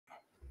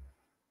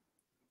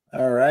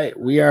All right,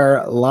 we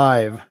are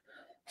live.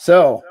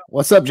 So,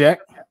 what's up, Jack?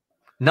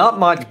 Not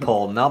much,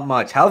 Paul. Not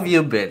much. How have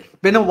you been?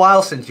 Been a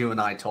while since you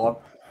and I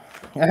talked.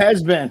 It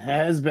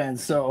has been.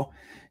 So,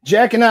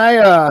 Jack and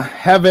I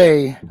have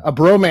a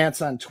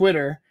bromance on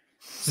Twitter.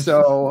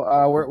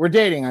 So we're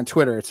dating on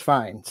Twitter. It's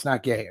fine. It's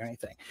not gay or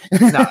anything.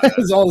 No,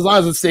 as long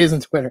as it stays on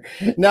Twitter.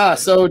 Nah.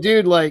 So,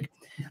 dude, like,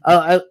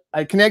 I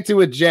connected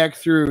with Jack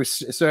through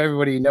so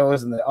everybody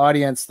knows in the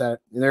audience that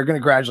they're going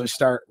to gradually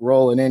start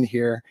rolling in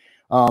here.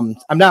 I'm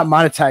not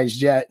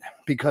monetized yet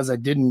because I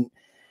didn't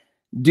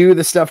do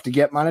the stuff to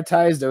get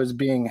monetized. I was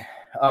being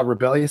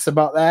rebellious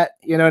about that.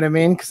 You know what I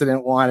mean? Because I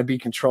didn't want to be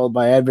controlled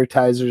by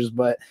advertisers,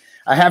 but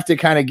I have to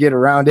kind of get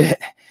around it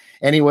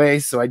anyway.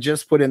 So I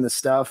just put in the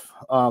stuff.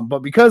 But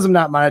because I'm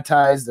not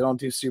monetized, I don't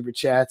do super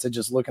chats. I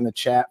just look in the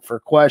chat for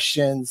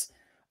questions.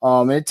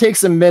 And it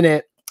takes a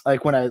minute.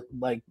 Like when it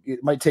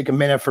might take a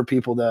minute for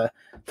people to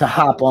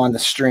hop on the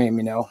stream,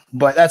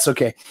 but that's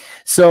okay.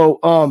 So,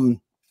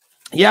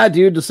 yeah,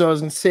 dude. So I was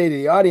gonna say to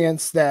the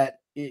audience that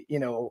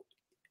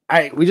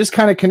we just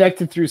kind of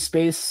connected through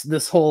space,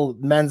 this whole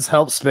men's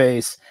help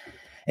space,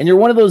 and you're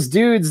one of those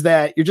dudes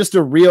that you're just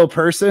a real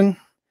person,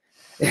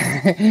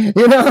 and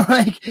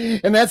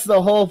that's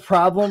the whole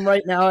problem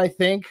right now. I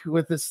think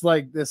with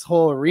this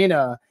whole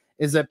arena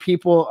is that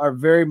people are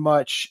very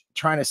much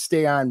trying to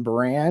stay on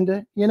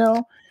brand,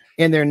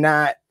 and they're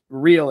not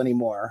real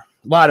anymore.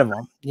 A lot of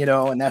them,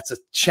 and that's a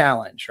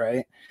challenge,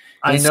 right?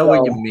 I And know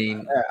what you so,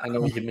 mean. I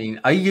know what you mean.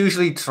 I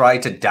usually try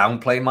to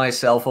downplay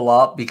myself a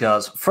lot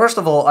because, first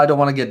of all, I don't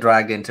want to get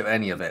dragged into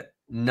any of it.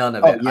 None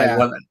of oh it. I yeah,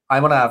 want. I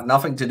want to have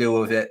nothing to do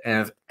with it.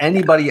 And if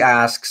anybody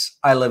asks,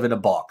 I live in a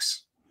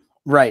box.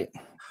 right,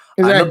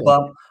 I'm a exactly.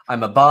 bum.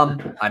 I'm a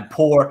bum. I'm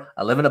poor.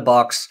 I live in a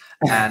box.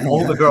 And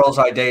all the girls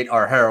I date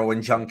are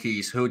heroin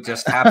junkies who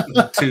just happen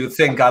to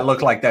think I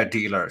look like their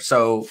dealer.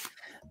 So,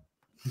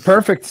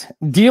 Perfect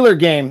dealer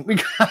game.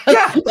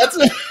 yeah, That's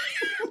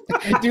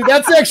dude,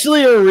 that's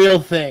actually a real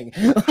thing.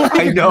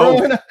 I Like,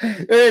 know.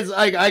 it's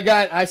like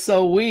I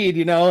sell weed,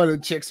 and the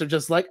chicks are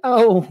just like,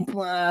 oh,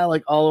 blah,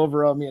 like all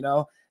over them,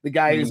 The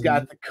guy who's Mhm.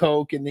 got the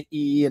coke and the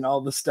E and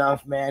all the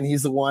stuff, man,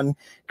 he's the one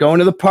going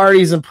to the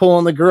parties and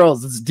pulling the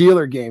girls. It's a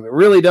dealer game. It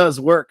really does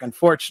work,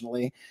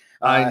 unfortunately.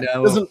 I It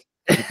know. doesn't.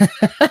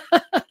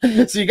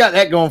 So you got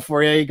that going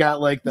for you. You got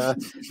like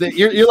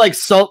you're like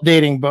salt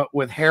dating, but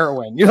with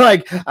heroin. You're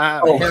like,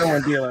 I'm a Oh,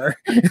 heroin dealer.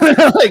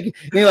 Like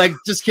you're like,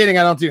 just kidding.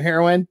 I don't do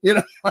heroin.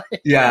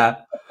 yeah.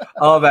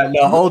 Oh man,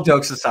 no, all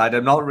jokes aside,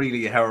 I'm not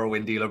really a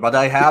heroin dealer, but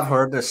I have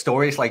heard the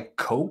stories like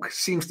coke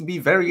seems to be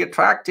very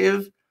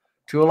attractive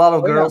to a lot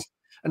of Oh yeah. girls.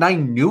 And I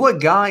knew a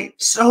guy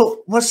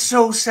was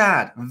so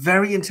sad.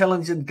 Very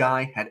intelligent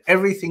guy, had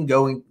everything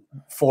going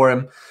for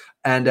him.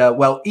 And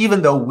well,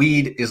 even though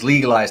weed is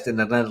legalized in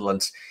the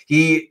Netherlands,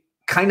 he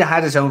kind of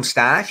had his own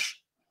stash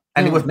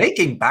and he was Mm.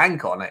 making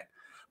bank on it.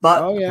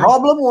 But Oh the yeah.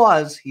 problem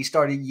was he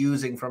started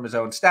using from his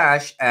own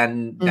stash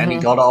and then he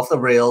Mm-hmm. got off the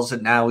rails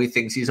and now he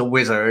thinks he's a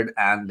wizard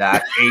and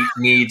that eight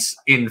needs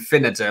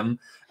infinitum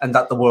and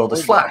that the world is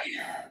Oh boy. flat.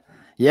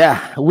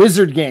 Yeah,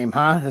 wizard game,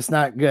 huh? That's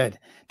not good.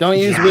 Don't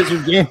use Yeah,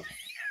 wizard game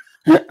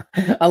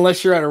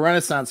unless you're at a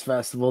Renaissance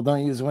festival.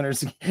 Don't use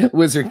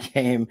wizard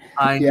game.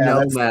 I Yeah, know,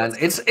 that's man.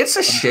 It's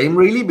a shame,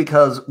 really,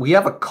 because we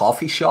have a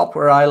coffee shop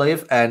where I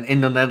live, and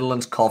in the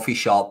Netherlands, coffee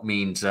shop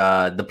means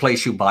the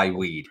place you buy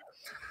weed.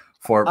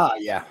 For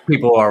yeah.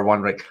 people who are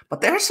wondering,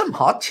 but there's some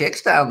hot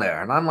chicks down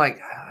there, and I'm like,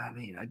 I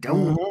mean,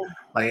 Mhm.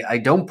 I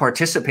don't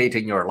participate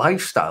in your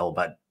lifestyle,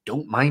 but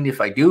don't mind if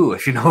I do,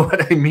 if you know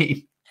what I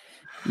mean.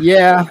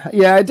 Yeah,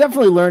 I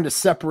definitely learned to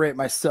separate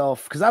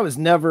myself because I was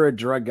never a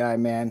drug guy,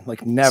 man.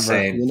 Like never,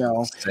 Same,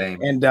 same.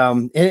 and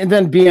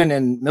then being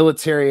in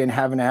military and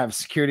having to have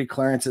security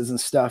clearances and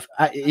stuff,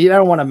 you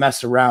don't want to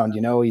mess around,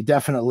 You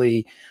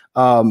definitely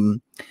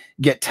um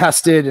get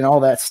tested and all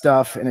that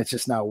stuff, and it's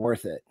just not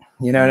worth it.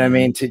 You know what I Mm,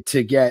 mean?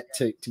 To get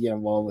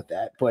involved with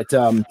that.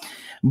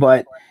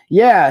 But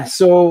yeah,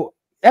 so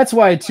that's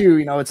why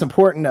too, it's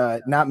important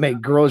to not make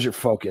girls your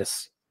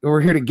focus.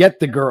 We're here to get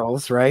the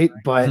girls, right?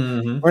 But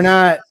mhm. we're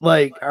not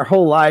like our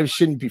whole lives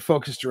shouldn't be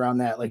focused around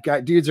that. Like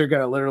dudes are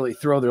gonna literally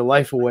throw their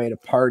life away to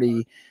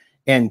party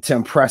and to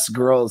impress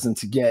girls and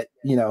to get,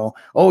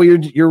 oh,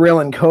 you're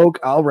railing coke,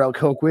 I'll rail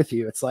coke with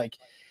you. It's like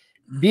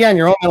be on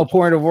your own little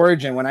point of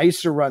origin. When I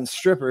used to run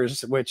strippers,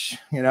 which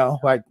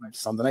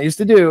something I used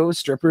to do,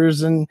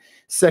 strippers and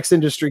sex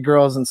industry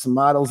girls and some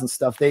models and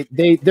stuff.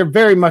 They're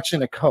very much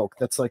into coke.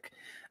 That's like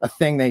a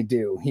thing they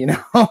do,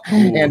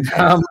 Ooh, and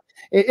okay.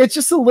 it's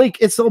just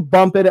they'll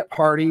bump it at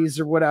parties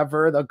or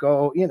whatever. They'll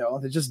go,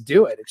 they just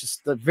do it. It's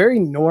just very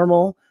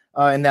normal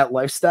in that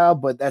lifestyle,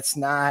 but that's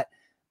not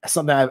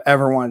something I've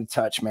ever wanted to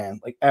touch,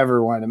 man. Like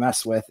ever wanted to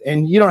mess with.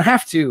 And you don't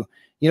have to.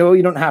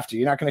 You don't have to.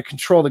 You're not going to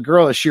control the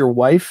girl. Is she your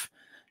wife?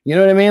 You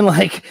know what I mean?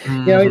 Like,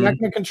 you're not Mhm.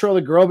 going to control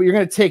the girl, but you're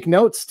going to take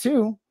notes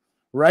too,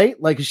 right?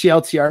 Like, is she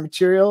LTR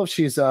material? If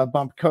she's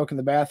bump coke in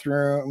the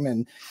bathroom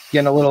and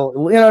getting a little,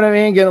 you know what I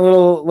mean? Getting a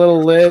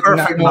little lit and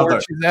not Perfect knowing where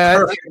mother. she's at.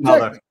 Like, Perfect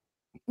mother.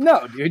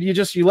 no, dude,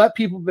 you let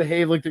people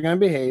behave like they're going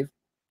to behave.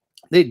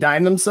 They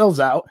dime themselves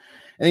out,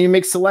 and then you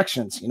make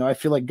selections. You know, I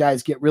feel like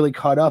guys get really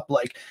caught up,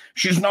 like,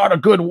 she's not a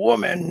good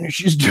woman,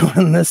 she's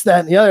doing this,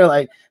 that, and the other.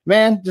 Like,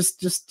 man,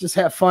 just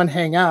have fun,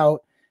 hang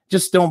out.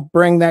 Just don't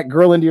bring that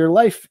girl into your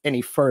life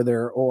any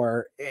further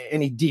or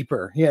any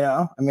deeper. You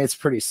know, I mean, it's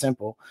pretty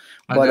simple.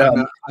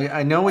 But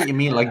I know what you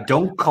mean. Like,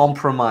 don't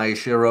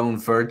compromise your own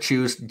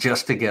virtues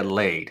just to get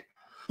laid.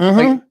 Mhm.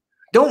 Like,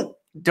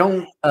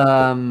 don't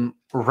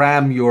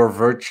ram your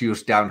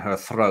virtues down her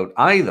throat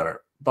either.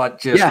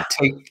 But just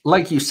take,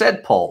 like you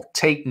said, Paul,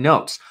 take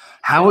notes.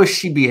 How is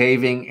she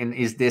behaving, and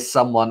is this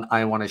someone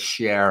I want to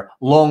share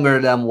longer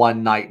than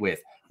one night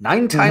with?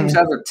 9 times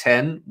out of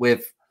 10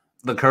 with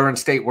the current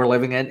state we're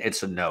living in,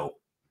 it's a no.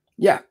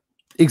 Yeah,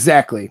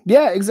 exactly.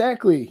 Yeah,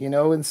 exactly. You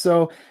know, and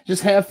so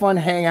just have fun,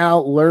 hang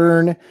out,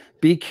 learn,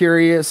 be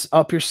curious,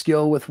 up your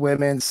skill with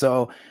women.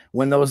 So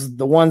when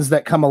the ones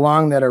that come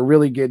along that are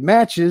really good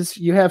matches,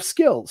 you have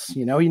skills,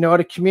 you know how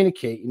to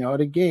communicate, you know how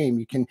to game,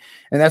 you can,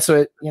 and that's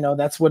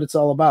what it's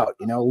all about,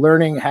 you know,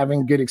 learning,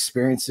 having good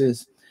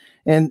experiences,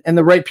 and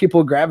the right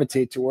people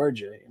gravitate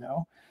towards you, you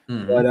know.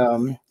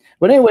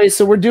 But anyway,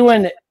 so we're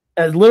doing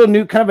a little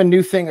kind of a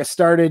new thing I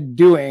started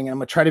doing. I'm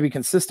gonna try to be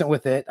consistent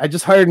with it. I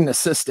just hired an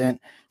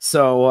assistant,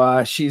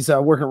 so she's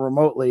working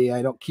remotely.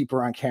 I don't keep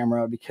her on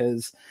camera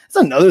because it's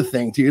another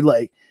thing, dude.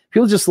 Like,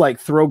 people just like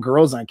throw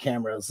girls on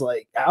cameras.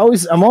 Like,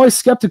 I'm always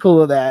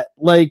skeptical of that.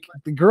 Like,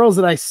 the girls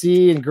that I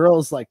see, and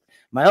girls like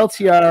my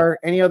LTR,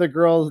 any other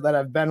girls that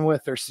I've been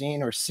with or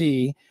seen or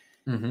see,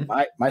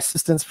 my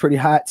assistant's pretty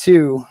hot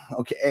too.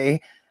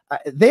 Okay,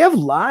 they have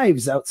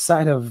lives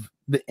outside of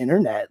the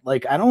internet.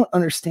 Like, I don't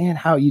understand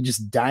how you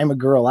just dime a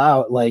girl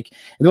out, like,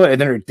 and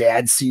then her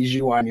dad sees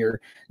you on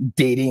your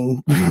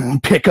dating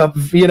pickup,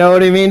 you know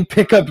what I mean,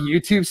 pickup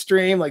YouTube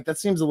stream. Like, that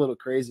seems a little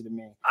crazy to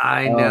me.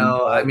 I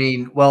know. I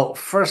mean, well,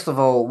 first of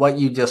all, what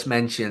you just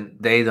mentioned,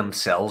 they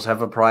themselves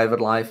have a private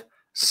life.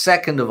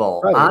 Second of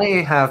all, I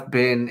have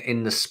been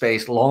in the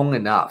space long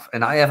enough,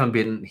 and I haven't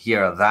been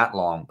here that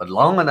long, but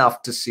long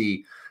enough to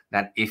see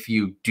that if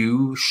you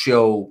do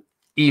show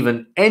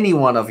even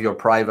anyone of your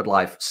private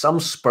life, some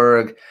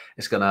spurg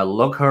is going to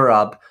look her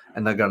up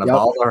and they're going to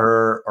bother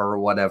her or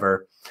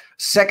whatever.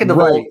 Second of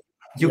all,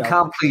 you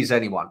can't please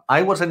anyone.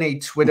 I was in a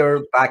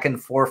Twitter back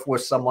and forth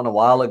with someone a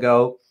while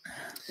ago.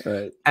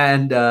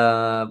 And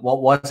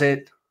what was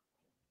it?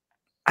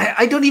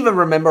 I don't even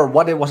remember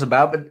what it was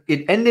about, but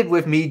it ended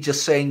with me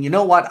just saying, you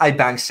know what? I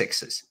banged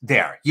 6s.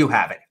 There, you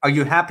have it. Are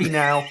you happy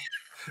now?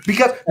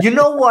 Because you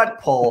know what,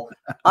 Paul?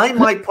 I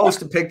might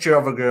post a picture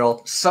of a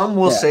girl. Some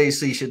will say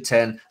she's a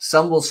 10.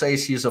 Some will say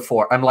she's a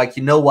 4. I'm like,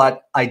 you know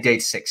what? I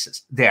date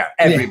 6s. There,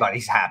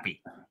 everybody's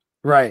happy.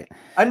 Right.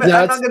 I'm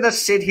not going to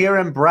sit here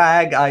and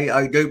brag.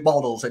 I do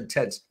models and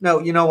 10s. No,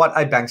 you know what?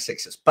 I bang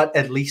 6s, but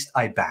at least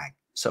I bang.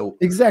 So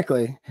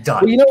exactly.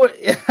 Done. Well, you know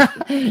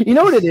what? You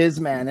know what it is,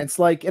 man. It's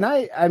like, and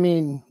I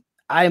mean,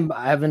 I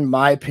have, in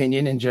my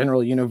opinion, in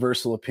general,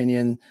 universal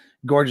opinion,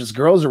 gorgeous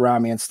girls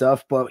around me and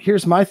stuff. But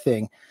here's my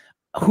thing.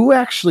 Who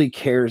actually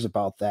cares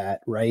about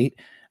that, right?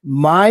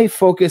 My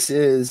focus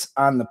is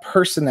on the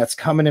person that's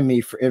coming to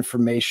me for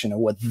information and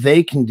what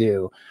they can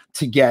do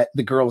to get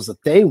the girls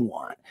that they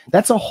want.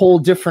 That's a whole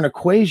different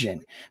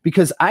equation,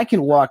 because I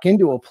can walk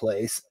into a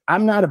place.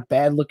 I'm not a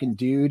bad looking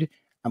dude.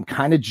 I'm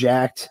kind of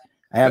jacked.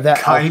 I have that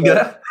kind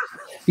of.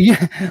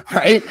 Yeah,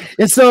 right.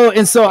 And so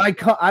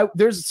I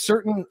there's a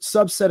certain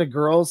subset of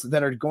girls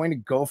that are going to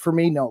go for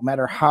me no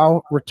matter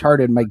how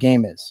retarded my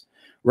game is.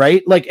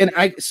 Right. Like, and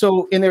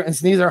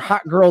these are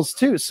hot girls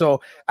too.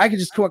 So I could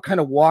just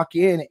kind of walk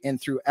in and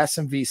through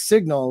SMV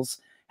signals,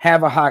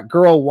 have a hot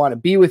girl want to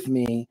be with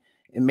me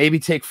and maybe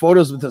take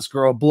photos with this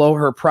girl, blow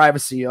her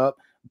privacy up,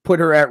 put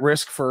her at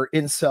risk for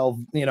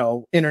incel,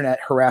 internet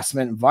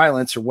harassment and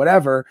violence or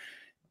whatever.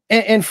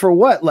 And for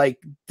what?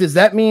 Like, does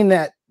that mean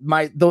that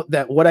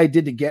that what I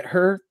did to get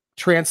her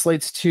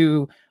translates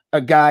to a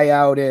guy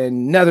out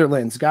in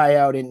Netherlands, guy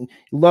out in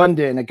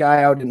London, a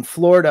guy out in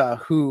Florida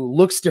who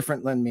looks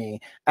different than me,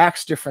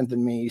 acts different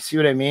than me? You see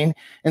what I mean?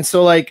 And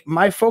so, like,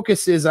 my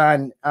focus is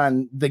on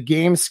the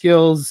game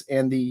skills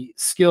and the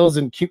skills,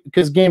 and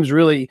because game's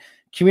really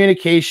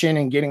communication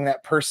and getting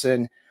that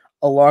person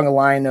along a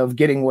line of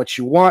getting what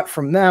you want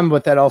from them,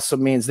 but that also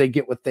means they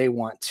get what they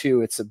want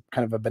too. It's a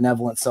kind of a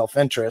benevolent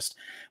self-interest,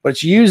 but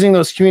it's using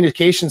those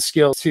communication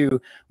skills to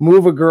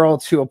move a girl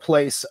to a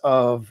place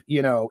of,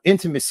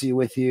 intimacy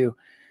with you.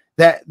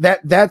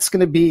 That's going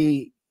to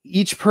be,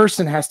 each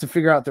person has to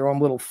figure out their own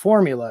little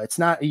formula. It's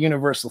not a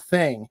universal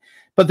thing,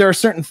 but there are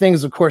certain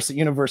things, of course, that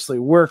universally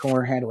work when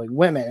we're handling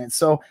women. And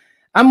so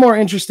I'm more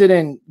interested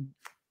in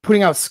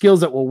putting out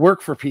skills that will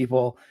work for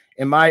people.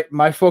 And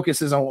my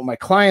focus is on what my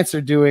clients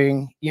are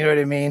doing, you know what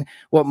I mean?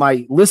 What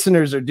my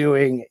listeners are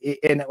doing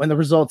and the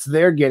results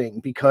they're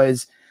getting.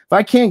 Because if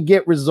I can't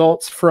get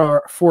results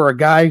for a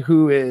guy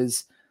who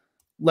is,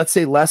 let's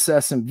say, less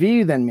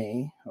SMV than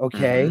me,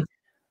 okay,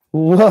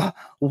 well,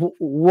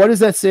 what does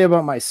that say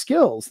about my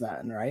skills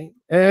then, right?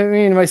 I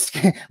mean, my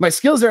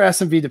skills are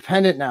SMV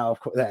dependent now,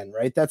 then,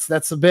 right?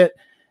 That's a bit,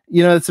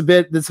 you know, that's a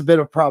bit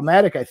of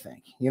problematic, I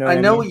think. You know, I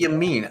what know I what mean? you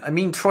mean. I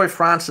mean, Troy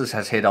Francis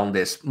has hit on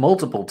this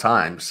multiple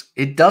times.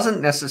 It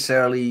doesn't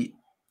necessarily.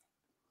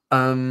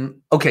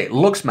 Okay,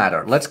 looks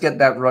matter. Let's get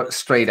that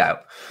straight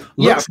out.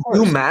 Yeah, Looks of do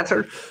course.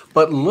 matter,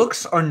 but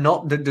looks are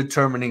not the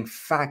determining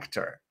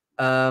factor.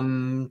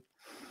 I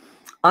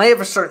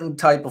have a certain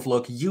type of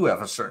look. You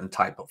have a certain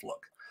type of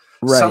look.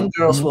 Some Right.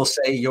 girls will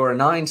say you're a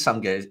 9.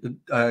 Some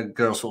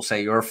girls will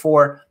say you're a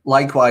 4.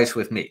 Likewise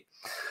with me.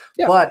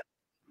 Yeah. But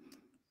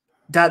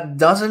that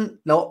doesn't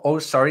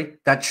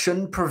that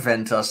shouldn't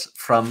prevent us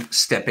from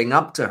stepping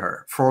up to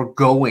her, for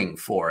going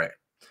for it.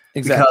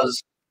 Exactly.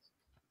 Because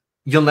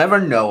you'll never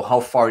know how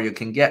far you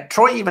can get.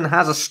 Troy even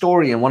has a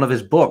story in one of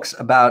his books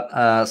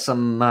about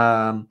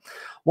some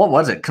what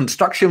was it,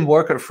 construction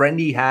worker friend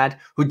he had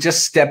who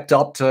just stepped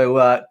up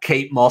to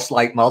Kate Moss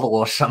like model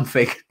or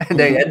something, and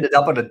they ended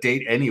up on a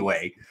date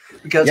anyway.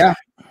 Because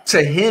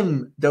to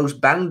him, those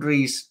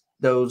boundaries,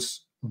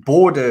 those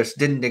borders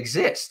didn't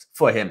exist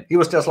for him. He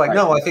was just like,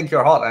 no, I think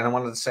you're hot and I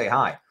wanted to say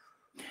hi.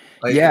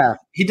 Like,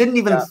 he didn't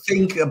even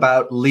think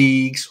about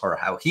leagues or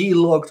how he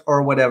looked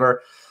or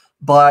whatever.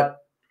 But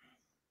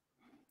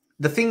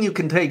the thing you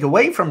can take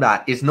away from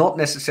that is not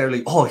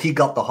necessarily, oh, he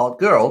got the hot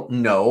girl.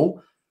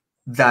 No,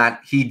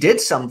 that he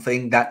did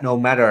something that no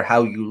matter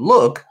how you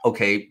look,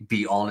 okay,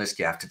 be honest,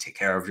 you have to take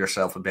care of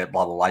yourself a bit,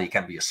 blah, blah, blah. You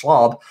can't be a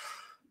slob.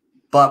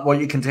 But what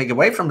you can take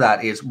away from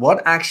that is,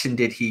 what action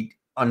did he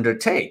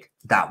undertake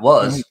that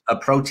was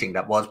approaching,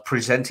 that was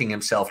presenting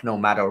himself no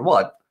matter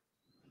what,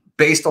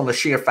 based on the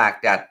sheer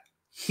fact that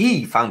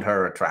he found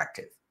her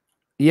attractive.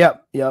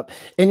 Yep.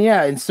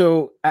 And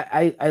so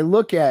I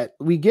look at,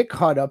 we get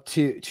caught up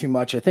too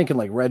much. I think in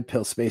like red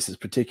pill spaces,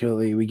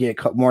 particularly, we get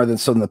caught more than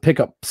some of the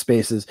pickup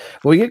spaces,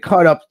 but we get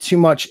caught up too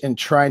much in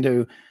trying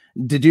to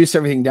deduce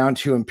everything down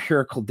to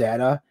empirical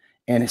data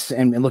and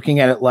looking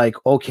at it like,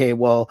 okay,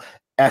 well,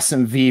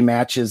 SMV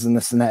matches and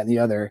this and that and the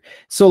other.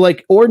 So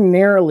like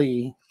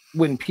ordinarily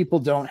when people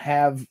don't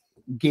have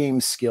game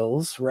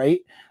skills,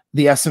 right,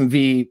 the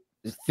SMV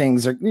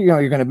things are, you know,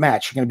 you're going to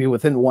match, you're going to be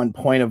within 1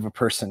 point of a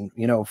person,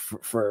 you know,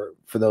 for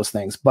those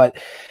things. But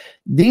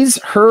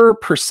her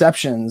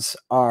perceptions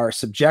are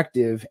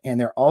subjective, and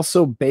they're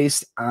also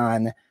based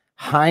on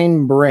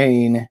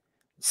hindbrain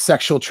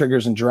sexual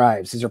triggers and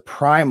drives. These are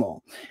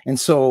primal. And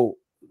so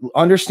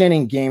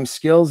understanding game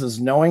skills is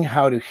knowing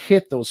how to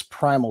hit those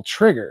primal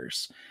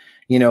triggers.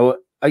 You know,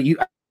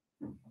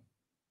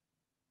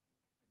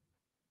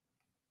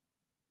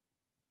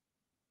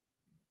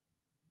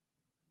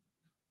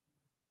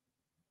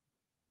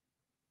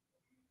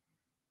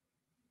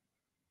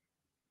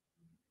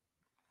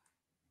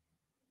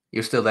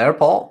 You still there,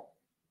 Paul?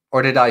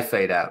 Or did I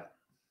fade out?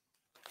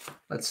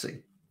 Let's see.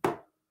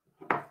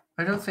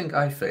 I don't think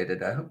I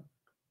faded out.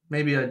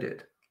 Maybe I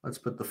did. Let's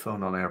put the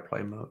phone on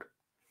airplane mode.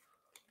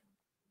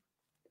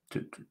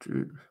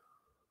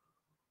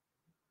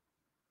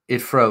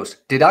 It froze.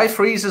 Did I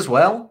freeze as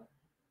well?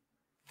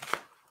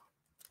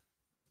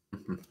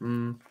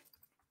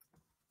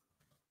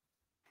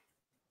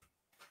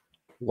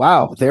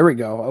 Wow, there we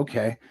go.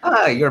 Okay.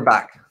 Ah, you're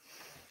back.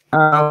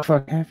 What the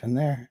fuck happened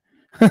there?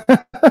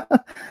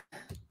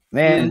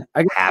 Man,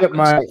 I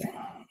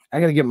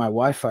gotta get my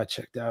Wi-Fi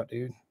checked out,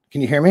 dude. Can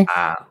you hear me?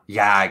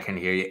 Yeah, I can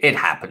hear you. It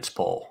happens,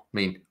 Paul. I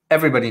mean,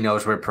 everybody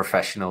knows we're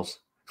professionals.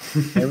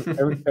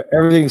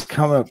 Everything's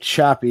coming up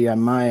choppy on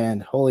my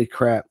end. Holy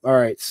crap. All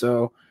right,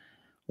 so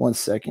 1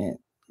 second.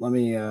 Let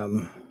me I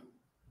don't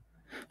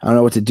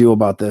know what to do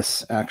about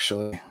this,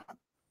 actually.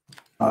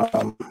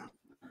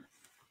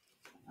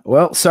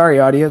 Well, sorry,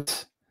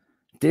 audience.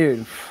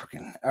 Dude,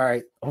 fucking, all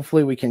right.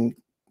 Hopefully we can.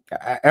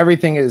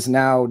 Everything is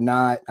now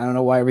not. I don't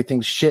know why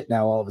everything's shit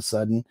now all of a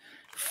sudden.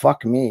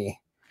 Fuck me.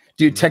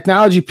 Dude,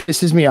 technology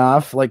pisses me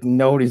off like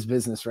nobody's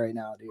business right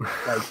now, dude.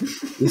 Like,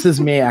 this is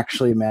me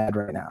actually mad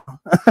right now.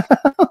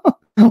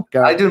 Oh,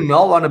 I do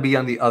not want to be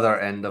on the other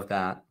end of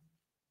that.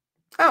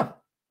 Oh,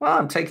 well,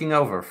 I'm taking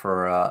over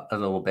for a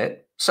little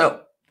bit.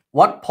 So,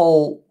 what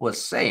Paul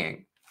was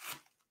saying,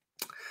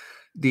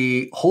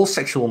 the whole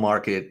sexual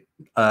market,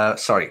 the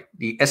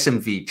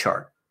SMV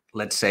chart,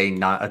 let's say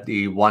not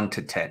the 1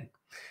 to 10,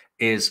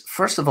 is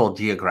first of all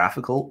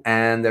geographical,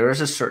 and there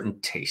is a certain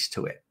taste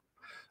to it.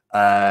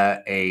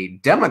 A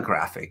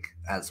demographic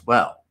as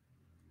well.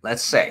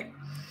 Let's say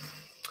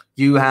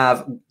you have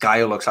a guy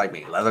who looks like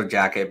me, leather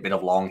jacket, bit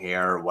of long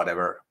hair, or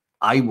whatever.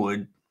 I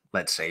would,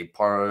 let's say,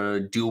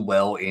 do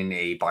well in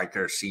a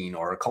biker scene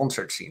or a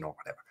concert scene or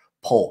whatever.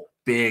 Paul,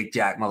 big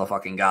jack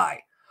motherfucking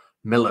guy,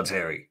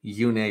 military,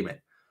 you name it.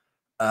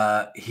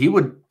 He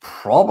would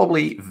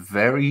probably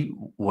very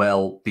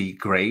well be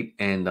great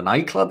in the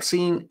nightclub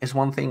scene, is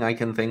one thing I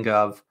can think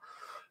of.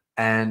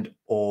 And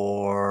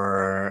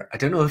or I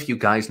don't know if you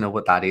guys know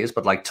what that is,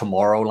 but like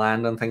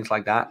Tomorrowland and things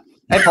like that.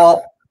 Hey,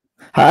 Paul.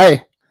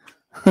 Hi.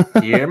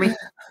 You hear me?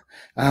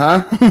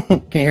 Can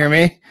you hear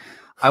me?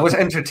 I was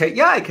entertaining.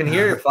 Yeah, I can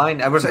hear you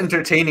fine. I was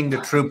entertaining the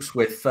troops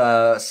with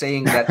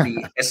saying that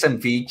the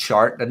SMV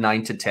chart, the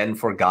 9 to 10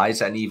 for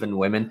guys and even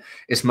women,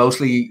 is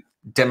mostly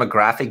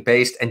demographic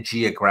based and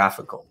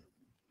geographical.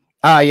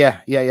 Yeah.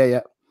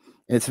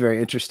 It's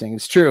very interesting.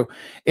 It's true.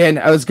 And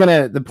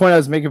the point I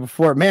was making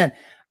before, man.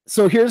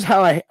 So here's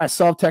how I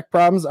solve tech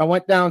problems. I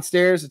went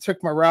downstairs, I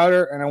took my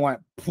router, and I went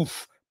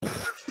poof,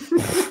 poof,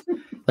 poof,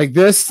 like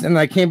this, and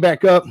I came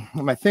back up,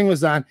 and my thing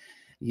was on.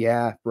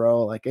 Yeah,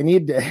 bro. Like I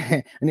need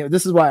to.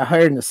 This is why I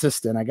hired an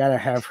assistant. I got to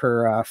have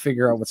her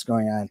figure out what's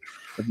going on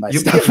with my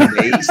stuff.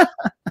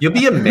 You'll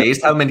be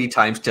amazed how many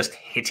times just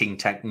hitting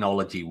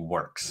technology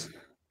works.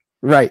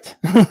 Right.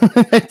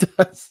 It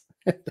does.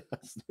 It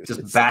does.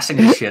 Just bashing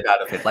the shit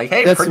out of it. Like,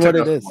 hey, that's what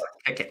it is.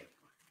 Okay.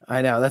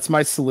 I know. That's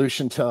my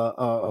solution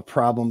to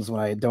problems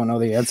when I don't know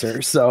the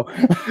answer. So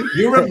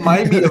you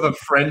remind me of a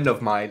friend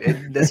of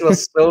mine. This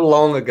was so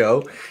long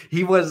ago.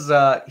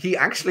 He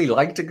actually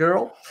liked a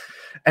girl.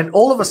 And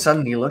all of a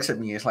sudden he looks at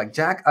me. He's like,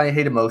 Jack, I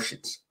hate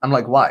emotions. I'm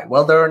like, why?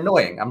 Well, they're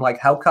annoying. I'm like,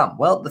 how come?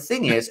 Well, the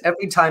thing is,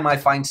 every time I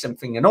find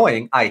something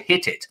annoying, I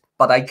hit it,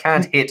 but I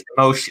can't hit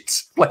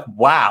emotions. Like,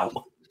 wow.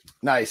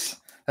 Nice.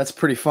 That's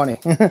pretty funny.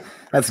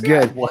 That's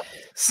good.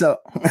 So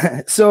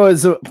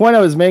as the point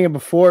I was making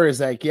before is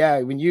like,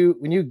 yeah, when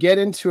you get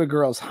into a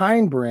girl's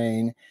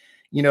hindbrain,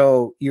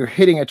 you're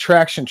hitting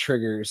attraction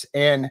triggers,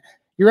 and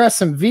your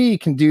SMV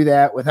can do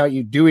that without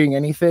you doing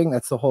anything.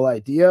 That's the whole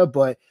idea.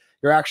 But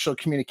your actual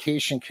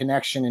communication,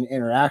 connection, and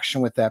interaction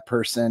with that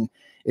person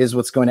is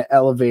what's going to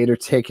elevate or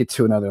take it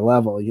to another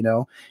level,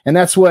 and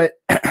that's what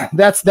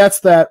that's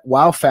that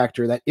wow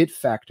factor, that it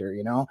factor,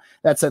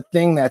 that's a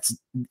thing that's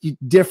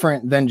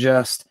different than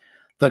just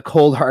the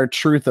cold hard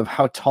truth of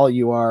how tall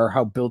you are,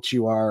 how built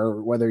you are,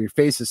 or whether your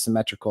face is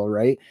symmetrical,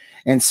 right?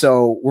 And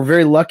so we're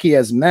very lucky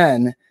as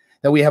men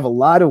that we have a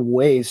lot of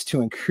ways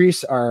to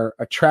increase our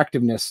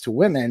attractiveness to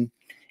women.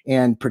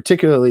 And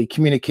particularly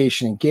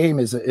communication and game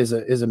is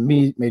a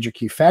major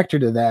key factor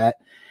to that.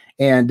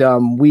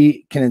 And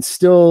we can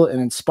instill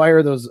and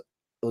inspire those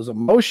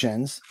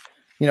emotions,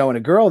 in a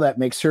girl that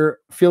makes her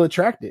feel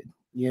attracted.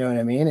 You know what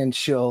I mean? And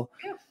she'll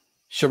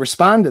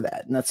respond to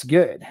that, and that's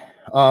good.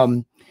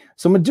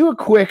 So I'm gonna do a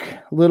quick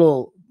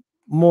little,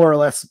 more or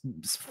less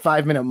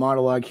 5-minute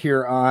monologue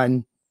here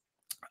on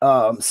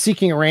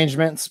seeking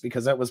arrangements,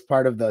 because that was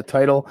part of the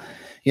title.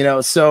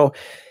 So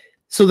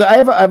I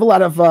have a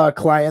lot of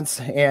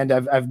clients, and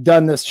I've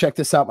done this, check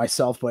this out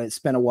myself, but it's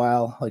been a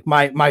while. Like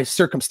my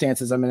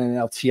circumstances, I'm in an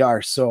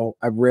LTR, so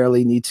I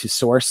rarely need to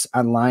source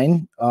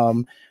online.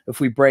 If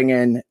we bring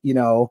in,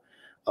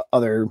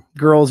 other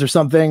girls or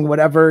something,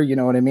 whatever, you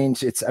know what I mean?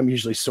 I'm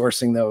usually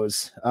sourcing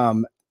those,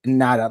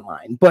 not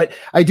online, but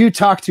I do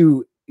talk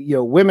to,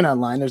 women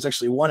online. There's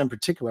actually one in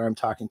particular I'm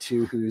talking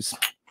to who's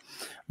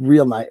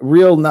real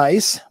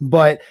nice,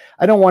 but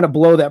I don't want to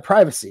blow that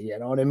privacy. You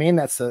know what I mean?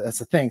 That's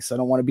the thing. So I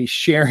don't want to be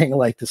sharing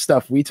like the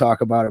stuff we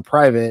talk about in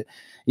private,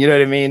 you know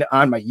what I mean,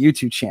 on my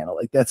YouTube channel.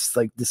 Like this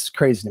is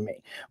crazy to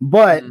me.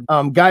 But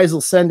guys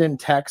will send in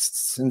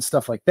texts and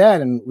stuff like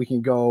that, and we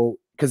can go,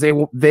 because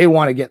they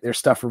want to get their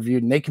stuff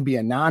reviewed, and they can be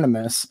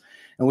anonymous,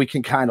 and we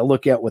can kind of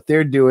look at what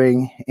they're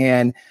doing.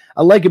 And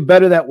I like it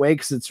better that way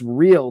because it's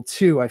real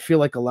too. I feel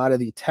like a lot of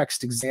the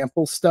text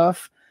example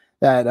stuff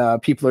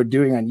that people are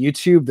doing on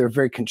YouTube, they're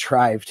very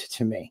contrived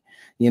to me.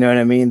 You know what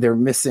I mean? They're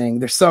missing.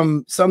 There's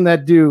some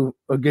that do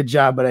a good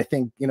job, but I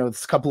think,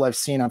 this couple I've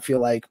seen, I feel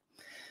like,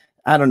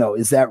 I don't know,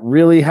 is that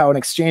really how an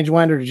exchange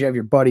went, or did you have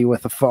your buddy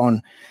with a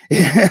phone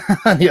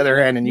on the other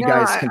end and you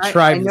guys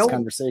contrived this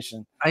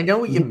conversation? I know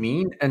what you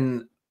mean.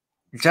 And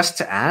just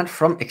to add,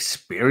 from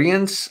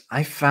experience,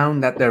 I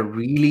found that there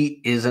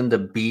really isn't a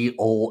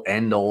be-all,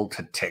 end-all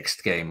to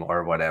text game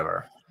or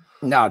whatever.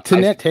 No,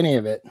 to any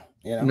of it.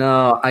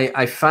 No,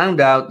 I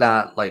found out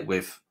that like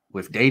with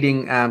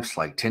dating apps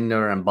like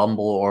Tinder and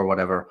Bumble or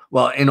whatever.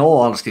 Well, in all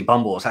honesty,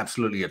 Bumble is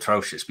absolutely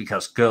atrocious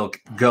because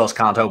girls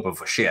can't open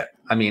for shit.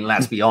 I mean,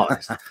 let's be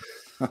honest.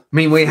 I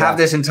mean, we have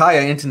this entire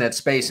internet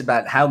space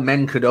about how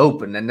men could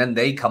open, and then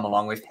they come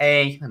along with,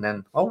 hey, and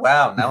then, oh,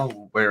 wow,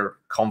 now we're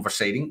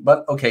conversating.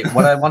 But okay,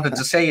 what I wanted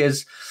to say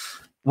is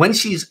when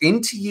she's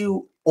into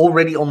you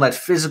already on that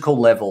physical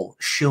level,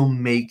 she'll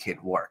make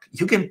it work.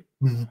 You can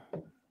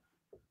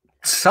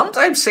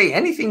sometimes say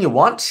anything you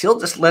want, she'll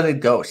just let it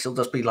go. She'll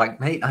just be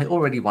like, mate, I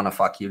already want to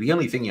fuck you. The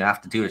only thing you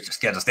have to do is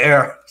just get us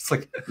there. It's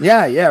like,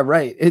 yeah,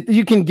 right.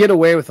 You can get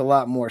away with a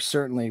lot more,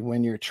 certainly,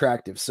 when you're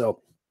attractive.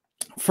 So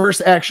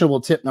first actionable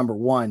tip number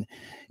 1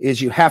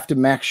 is you have to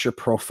max your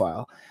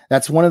profile.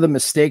 That's one of the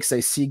mistakes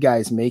I see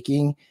guys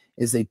making,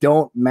 is they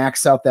don't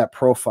max out that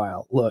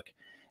profile. Look,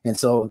 and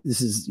so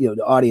this is, the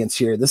audience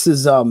here. This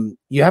is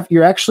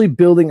you're actually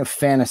building a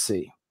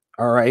fantasy.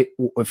 All right.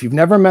 If you've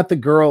never met the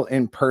girl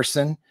in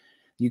person,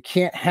 you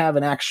can't have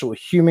an actual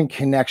human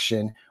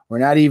connection. We're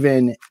not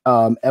even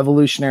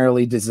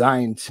evolutionarily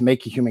designed to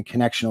make a human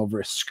connection over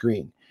a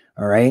screen.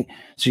 All right.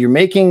 So you're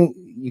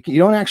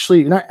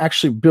not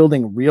actually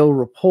building real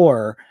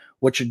rapport.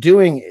 What you're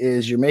doing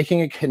is you're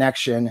making a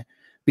connection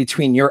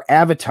between your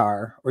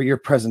avatar or your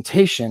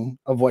presentation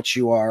of what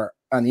you are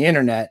on the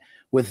internet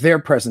with their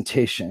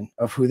presentation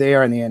of who they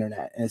are on the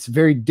internet. And it's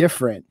very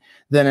different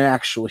than an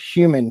actual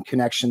human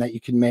connection that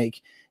you can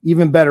make,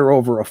 even better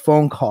over a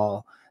phone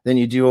call than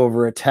you do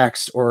over a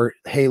text or,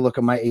 hey, look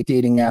at my 8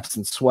 dating apps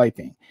and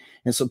swiping.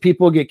 And so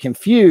people get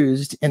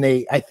confused, and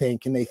they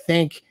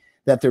think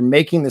that they're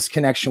making this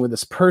connection with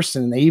this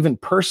person, and they even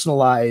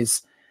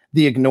personalize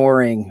the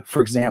ignoring,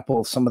 for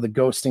example, some of the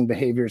ghosting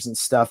behaviors and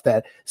stuff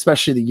that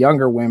especially the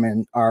younger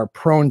women are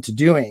prone to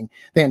doing.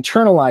 They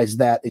internalize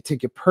that, they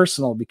take it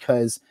personal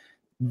because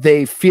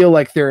they feel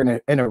like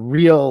they're in a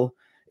real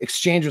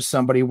exchange with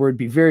somebody where it'd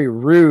be very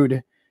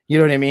rude, you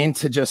know what I mean,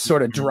 to just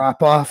sort of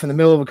drop off in the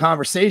middle of a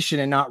conversation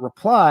and not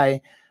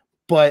reply.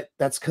 But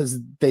that's because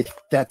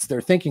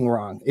they're thinking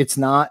wrong. It's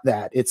not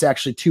that. It's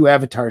actually two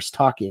avatars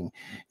talking.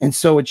 And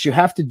so what you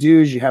have to do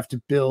is you have to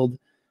build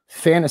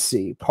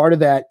fantasy. Part of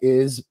that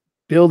is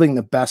building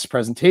the best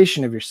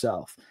presentation of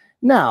yourself.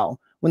 Now,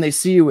 when they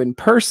see you in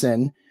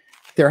person,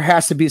 there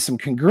has to be some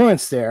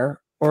congruence there,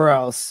 or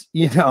else,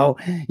 you know,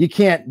 you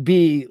can't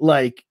be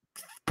like,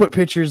 put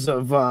pictures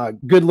of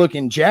good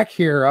looking Jack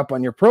here up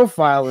on your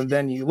profile, and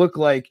then you look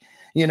like,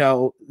 you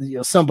know,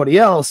 somebody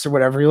else or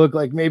whatever. You look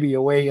like maybe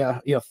you weigh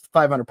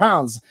 500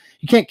 pounds.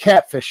 You can't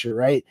catfish her,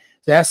 right?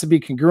 There has to be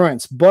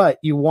congruence, but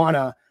you want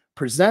to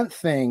present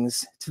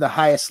things to the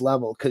highest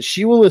level, because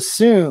she will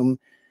assume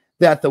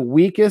that the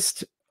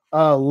weakest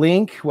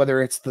link,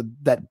 whether it's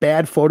that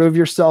bad photo of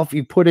yourself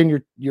you put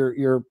in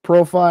your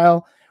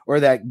profile,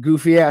 or that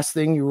goofy ass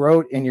thing you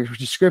wrote in your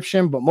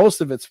description, but most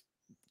of it's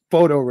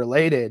photo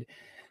related,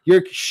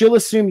 she'll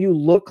assume you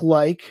look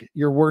like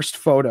your worst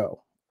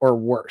photo or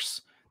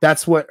worse.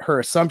 That's what her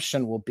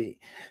assumption will be.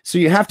 So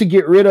you have to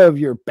get rid of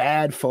your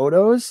bad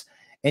photos,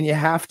 and you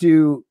have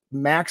to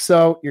max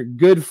out your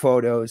good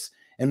photos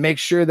and make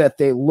sure that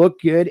they look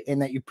good and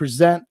that you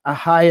present a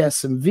high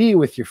SMV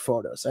with your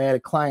photos. I had a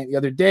client the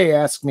other day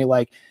ask me,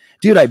 like,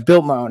 dude, I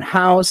built my own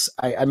house.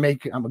 I'm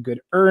a good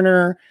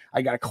earner.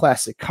 I got a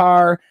classic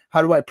car.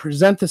 How do I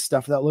present this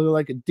stuff without looking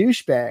like a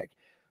douchebag?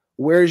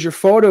 Where's your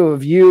photo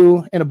of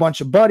you and a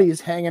bunch of buddies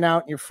hanging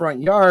out in your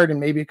front yard and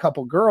maybe a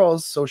couple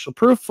girls, social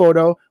proof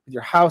photo with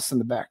your house in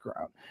the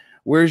background?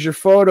 Where's your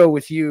photo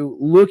with you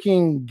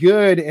looking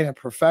good in a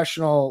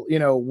professional,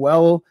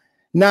 well,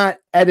 not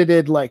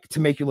edited like to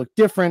make you look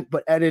different,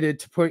 but edited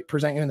to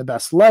present you in the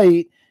best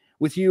light,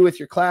 with you with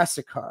your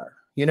classic car,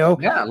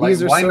 Yeah, like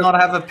why not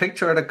have a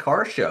picture at a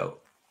car show?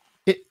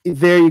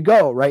 There you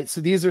go, right? So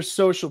these are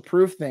social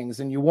proof things,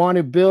 and you want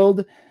to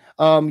build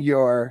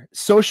your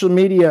social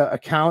media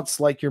accounts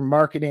like your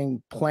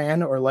marketing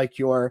plan,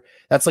 or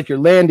that's like your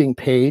landing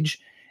page,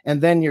 and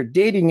then your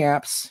dating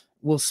apps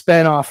will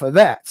spin off of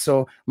that.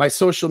 So my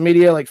social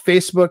media, like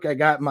Facebook, I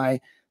got my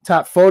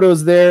top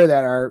photos there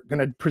that are going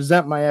to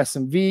present my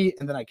SMV,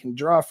 and then I can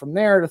draw from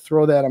there to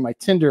throw that on my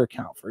Tinder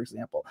account, for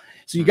example.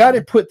 So you got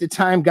to put the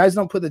time. Guys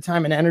don't put the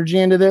time and energy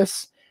into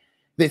this.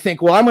 They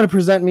think, well, I'm going to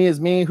present me as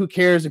me. Who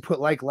cares? They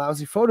put like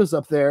lousy photos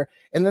up there,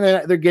 and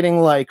then they're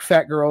getting like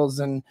fat girls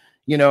and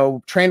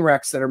train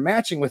wrecks that are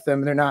matching with them.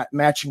 And they're not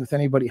matching with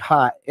anybody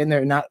hot, and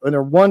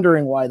they're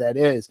wondering why that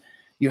is.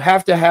 You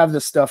have to have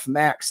this stuff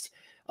maxed.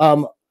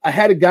 I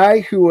had a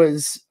guy who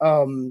was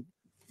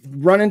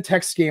running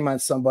text game on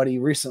somebody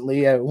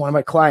recently, one of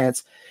my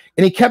clients,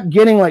 and he kept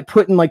getting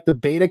put in the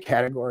beta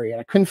category, and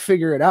I couldn't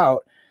figure it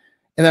out.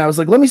 And then I was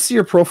like, let me see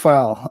your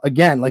profile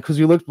again, because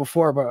we looked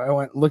before, but I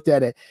went and looked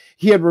at it.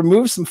 He had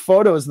removed some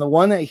photos, and the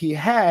one that he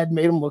had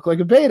made him look like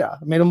a beta,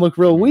 made him look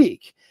real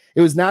weak.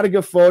 It was not a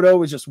good photo. It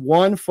was just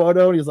one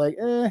photo. And he was like,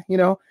 and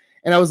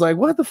I was like,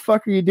 what the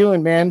fuck are you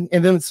doing, man?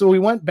 And then so we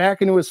went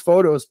back into his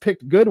photos,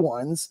 picked good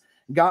ones,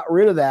 got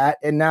rid of that,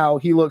 and now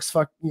he looks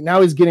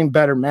now he's getting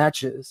better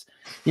matches.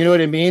 You know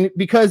what I mean?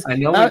 Because I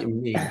know what you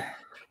mean.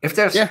 If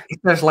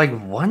there's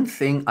one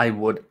thing I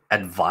would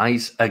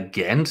advise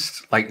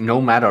against,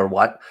 no matter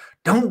what,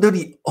 don't do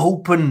the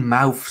open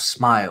mouth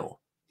smile.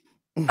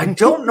 I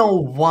don't know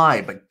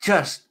why, but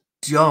just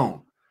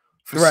don't.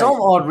 For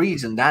some odd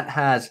reason, that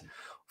has,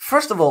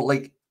 first of all,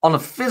 on a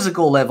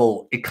physical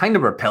level, it kind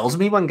of repels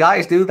me when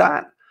guys do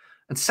that.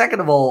 And second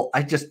of all,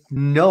 I just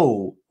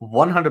know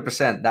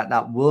 100%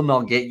 that will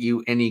not get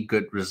you any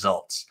good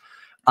results.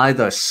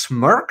 Either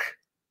smirk,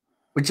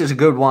 which is a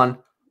good one,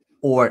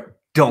 or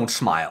don't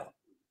smile.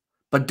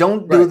 But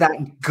don't do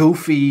that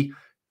goofy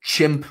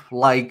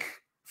chimp-like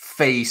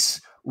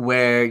face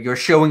where you're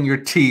showing your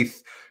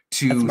teeth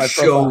to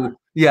show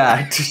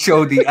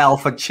the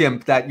alpha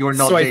chimp that you're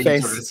not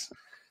dangerous.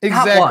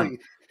 Exactly.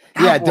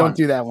 Don't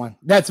do that one.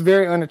 That's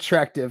very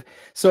unattractive.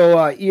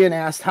 So Ian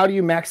asked, how do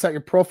you max out your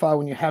profile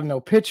when you have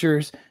no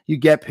pictures? You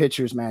get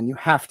pictures, man. You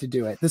have to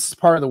do it. This is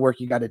part of the work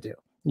you got to do.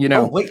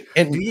 Oh, wait.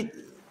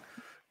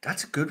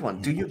 That's a good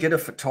one. Do you get a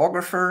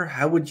photographer?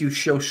 How would you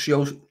show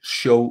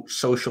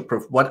social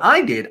proof? What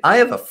I did, I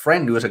have a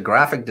friend who is a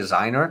graphic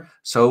designer,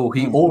 so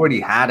he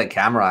already had a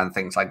camera and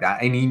things like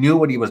that, and he knew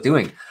what he was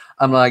doing.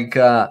 I'm like,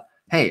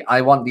 hey,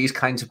 I want these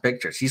kinds of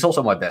pictures. He's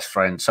also my best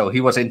friend, so he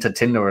was into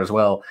Tinder as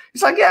well.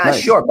 He's like, yeah,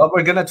 sure, but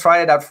we're gonna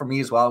try it out for me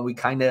as well. And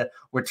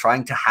we're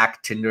trying to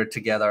hack Tinder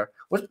together.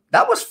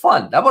 That was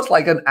fun. That was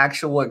like an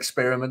actual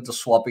experiment of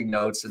swapping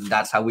notes, and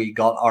that's how we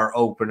got our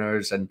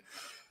openers. And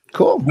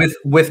cool.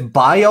 With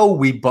bio,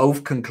 we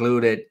both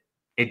concluded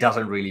it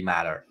doesn't really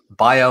matter.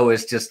 Bio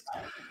is just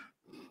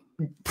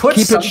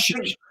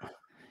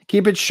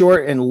keep it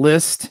short and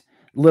list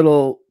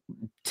little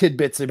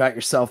tidbits about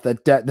yourself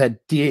that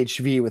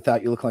DHV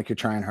without you looking like you're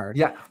trying hard.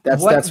 Yeah,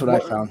 that's what I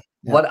found.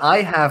 Yeah. What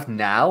I have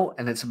now,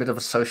 and it's a bit of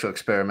a social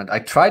experiment. I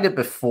tried it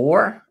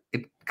before.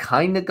 It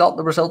kind of got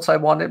the results I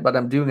wanted, but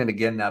I'm doing it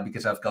again now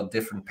because I've got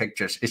different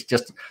pictures. It's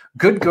just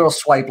good girls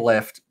swipe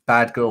left,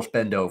 bad girls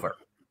bend over.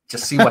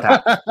 Just see what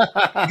happens.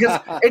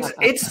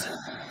 Because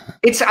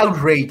it's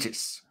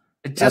outrageous.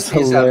 It just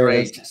is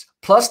outrageous.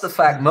 Plus the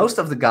fact most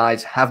of the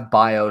guys have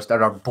bios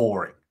that are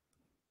boring.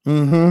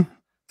 Mm-hmm.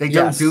 They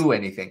don't do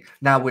anything.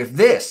 Now with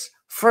this,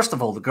 first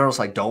of all, the girls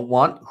I don't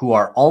want who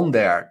are on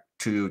there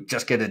to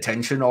just get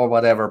attention or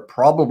whatever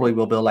probably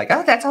will be like,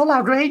 oh, that's all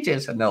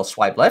outrageous, and they'll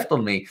swipe left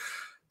on me.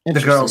 The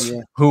girls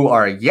who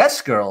are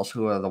yes girls,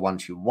 who are the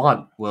ones you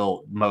want,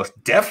 will most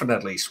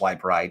definitely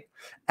swipe right.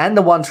 And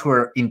the ones who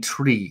are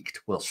intrigued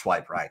will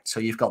swipe right. So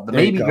you've got the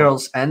maybe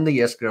girls and the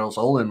yes girls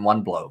all in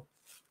one blow.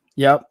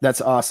 Yep,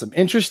 that's awesome.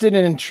 Interested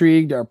and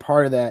intrigued are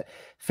part of that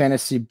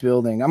fantasy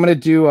building. I'm going to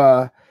do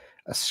a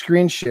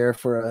screen share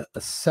for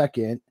a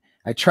second.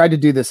 I tried to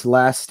do this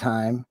last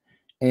time,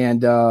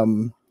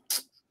 and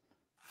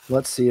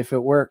let's see if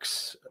it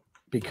works,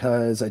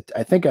 because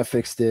I think I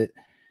fixed it.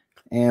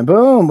 And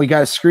boom, we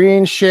got a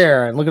screen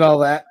share, and look at all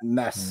that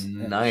mess.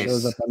 Nice. It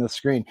shows up on the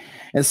screen.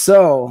 And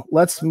so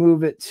let's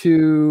move it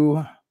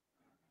to,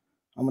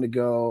 I'm going to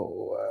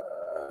go,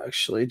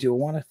 actually, do I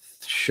want to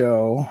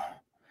show?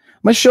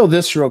 I'm going to show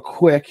this real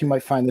quick. You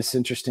might find this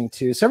interesting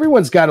too. So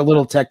everyone's got a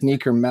little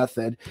technique or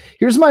method.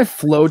 Here's my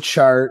flow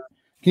chart.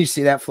 Can you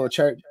see that flow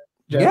chart,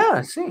 Jeff? Yeah,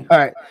 I see. All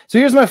right. So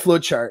here's my flow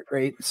chart,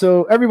 right?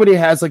 So everybody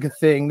has like a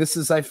thing.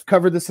 I've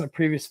covered this in a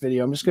previous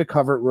video. I'm just going to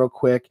cover it real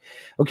quick.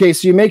 Okay.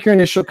 So you make your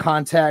initial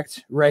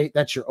contact, right?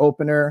 That's your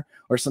opener,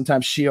 or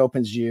sometimes she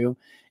opens you.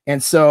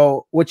 And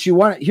so what you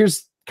want,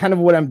 here's kind of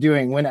what I'm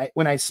doing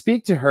when I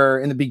speak to her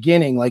in the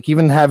beginning, like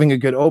even having a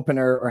good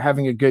opener or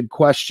having a good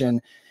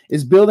question,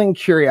 is building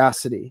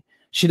curiosity.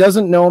 She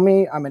doesn't know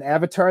me. I'm an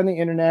avatar on the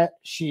internet.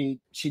 She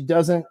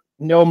doesn't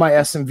know my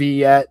SMV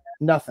yet.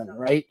 Nothing,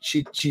 right?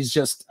 She's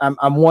just,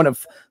 I'm one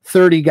of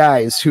 30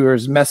 guys who are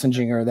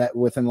messaging her that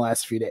within the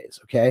last few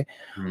days. Okay.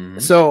 Mm-hmm.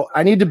 So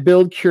I need to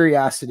build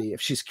curiosity. If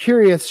she's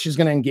curious, she's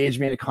going to engage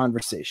me in a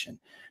conversation.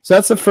 So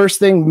that's the first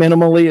thing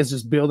minimally, is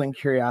just building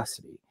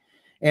curiosity.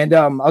 And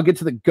I'll get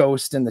to the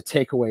ghost and the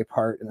takeaway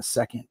part in a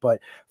second. But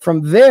from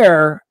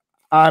there,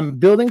 I'm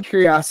building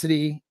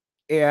curiosity.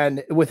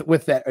 And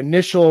with that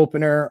initial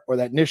opener or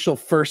that initial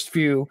first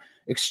few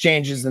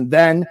exchanges, and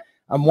then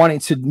I'm wanting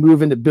to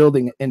move into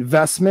building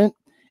investment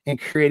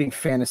and creating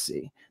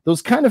fantasy.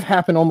 Those kind of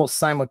happen almost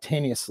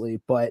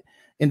simultaneously, but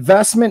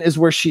investment is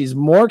where she's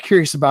more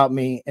curious about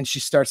me and she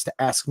starts to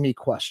ask me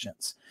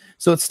questions.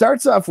 So it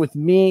starts off with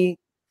me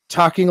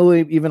talking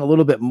even a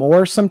little bit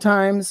more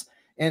sometimes,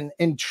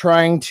 and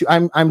trying to,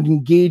 I'm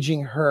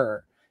engaging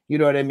her. You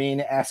know what I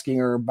mean? Asking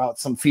her about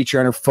some feature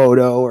on her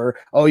photo, or,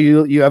 oh,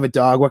 you have a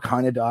dog. What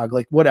kind of dog?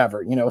 Like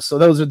whatever, you know? So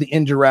those are the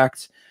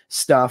indirect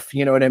stuff.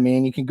 You know what I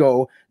mean? You can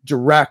go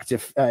direct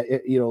if,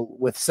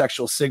 with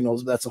sexual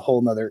signals. That's a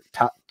whole nother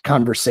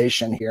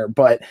conversation here,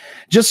 but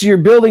just you're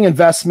building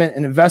investment,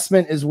 and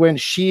investment is when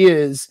she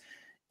is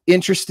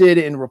interested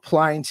in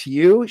replying to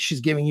you.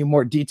 She's giving you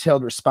more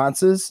detailed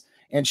responses,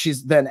 and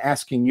she's then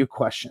asking you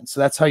questions.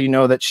 So that's how you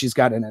know that she's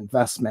got an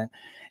investment.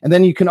 And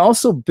then you can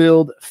also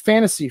build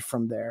fantasy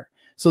from there.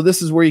 So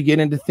this is where you get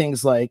into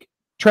things like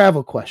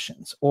travel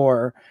questions,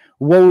 or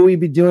what will we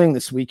be doing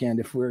this weekend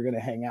if we're going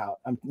to hang out,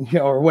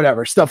 or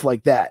whatever, stuff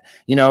like that.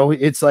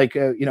 It's like,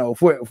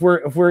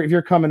 if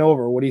you're coming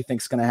over, what do you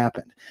think is going to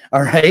happen?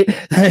 All right.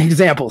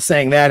 Example,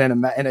 saying that in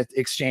an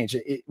exchange,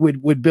 it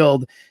would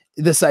build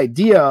this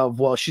idea of,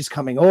 well, she's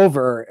coming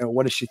over, and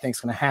what does she think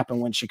is going to happen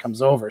when she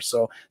comes over?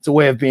 So it's a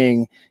way of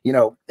being,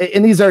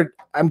 and these are,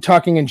 I'm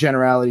talking in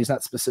generalities,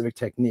 not specific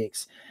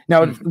techniques.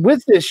 Now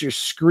with this, you're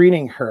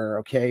screening her.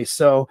 Okay.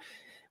 So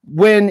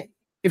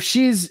as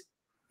she's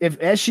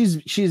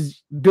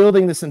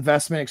building this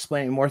investment,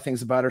 explaining more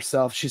things about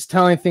herself, she's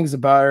telling things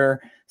about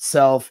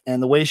herself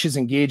and the way she's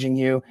engaging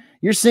you,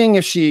 you're seeing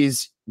if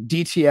she's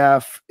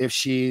DTF, if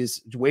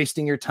she's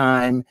wasting your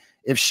time,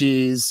 if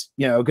she's,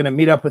 going to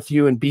meet up with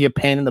you and be a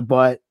pain in the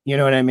butt. You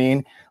know what I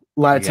mean? A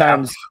lot of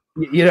times,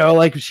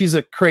 like if she's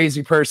a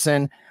crazy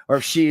person, or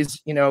if she's,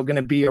 going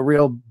to be a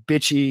real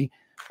bitchy,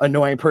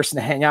 annoying person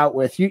to hang out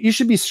with, you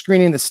should be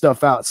screening this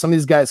stuff out. Some of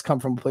these guys come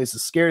from a place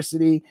of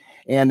scarcity,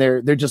 and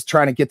they're just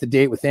trying to get the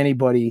date with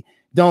anybody.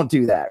 Don't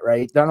do that,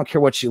 right? I don't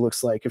care what she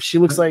looks like. If she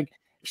looks like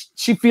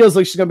she feels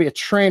like she's going to be a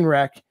train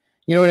wreck,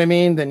 you know what I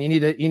mean? Then you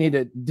need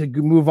to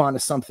move on to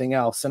something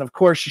else. And of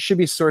course, you should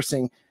be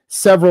sourcing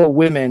several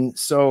women,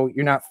 so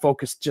you're not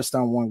focused just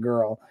on one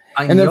girl.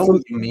 I know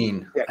what you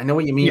mean. I know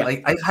what you mean. Yeah.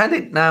 Like I've had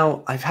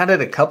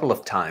it a couple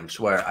of times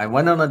where I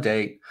went on a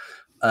date.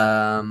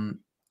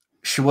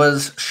 She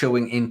was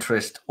showing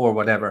interest or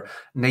whatever.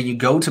 And then you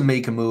go to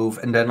make a move,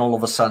 and then all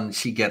of a sudden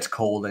she gets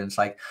cold, and it's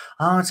like,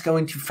 oh, it's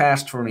going too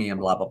fast for me, and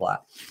blah, blah, blah.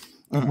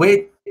 Mm-hmm.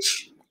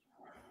 Which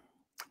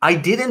I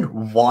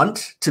didn't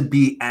want to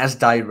be as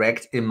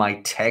direct in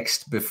my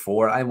text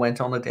before I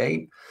went on a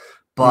date.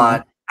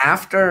 But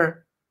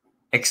after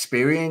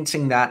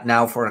experiencing that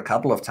now for a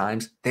couple of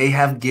times, they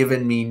have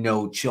given me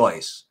no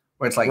choice.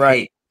 Where it's like,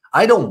 hey,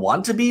 I don't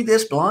want to be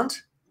this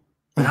blunt,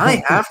 but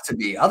I have to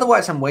be.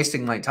 Otherwise, I'm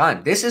wasting my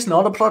time. This is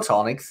not a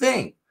platonic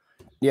thing.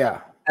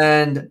 Yeah.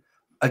 And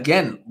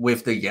again,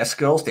 with the yes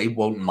girls, they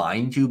won't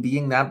mind you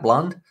being that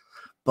blunt.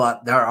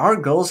 But there are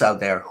girls out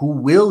there who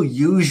will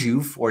use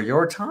you for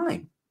your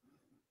time.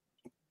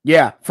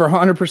 Yeah, for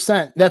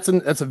 100%.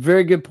 That's a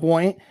very good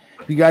point.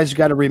 You guys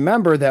got to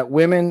remember that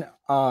women,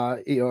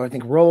 I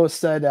think Rollo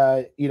said,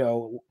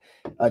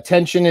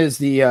 attention is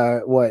the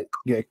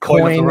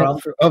coin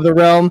of the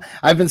realm.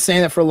 I've been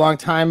saying that for a long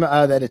time,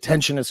 that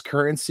attention is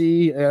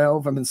currency.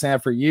 I've been saying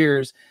that for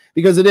years,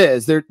 because it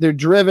is. They're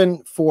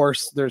driven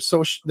force.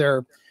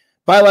 Their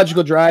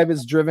biological drive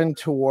is driven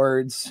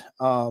towards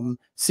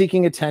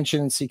seeking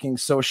attention and seeking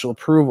social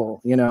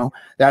approval.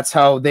 That's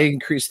how they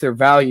increase their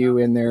value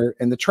in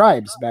the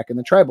tribes back in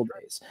the tribal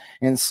days.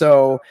 And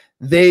so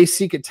they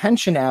seek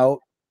attention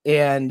out,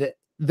 and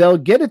they'll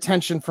get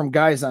attention from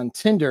guys on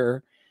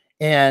Tinder,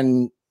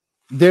 and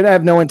they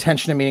have no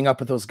intention of meeting up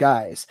with those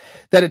guys.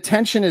 That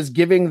attention is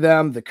giving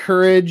them the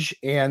courage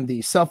and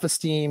the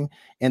self-esteem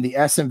and the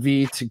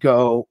SMV to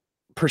go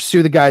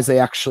pursue the guys they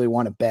actually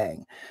want to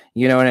bang.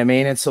 You know what I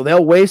mean? And so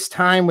they'll waste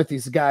time with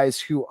these guys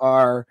who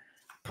are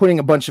putting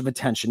a bunch of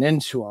attention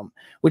into them,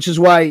 which is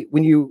why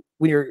when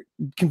you're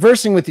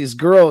conversing with these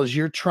girls,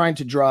 you're trying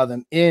to draw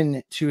them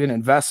into an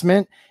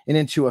investment and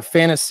into a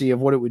fantasy of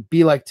what it would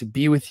be like to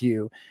be with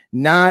you,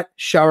 not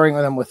showering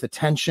them with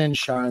attention,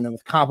 showering them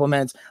with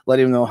compliments,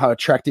 letting them know how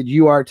attracted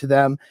you are to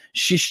them.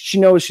 She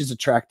knows she's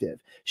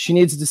attractive. She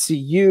needs to see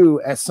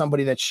you as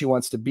somebody that she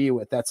wants to be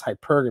with. That's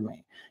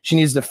hypergamy. She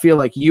needs to feel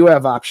like you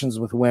have options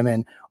with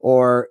women,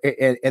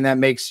 and that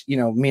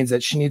means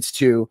that she needs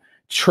to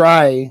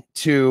try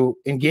to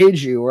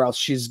engage you, or else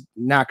she's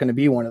not going to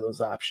be one of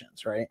those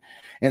options, right?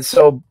 And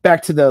so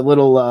back to the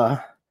little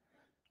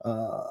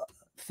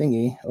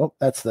thingy. Oh,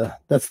 that's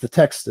the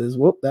text is.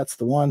 Whoop, that's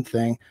the one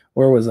thing.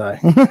 Where was I?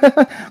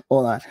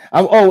 Hold on.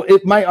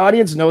 My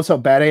audience knows how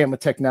bad I am with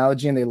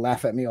technology, and they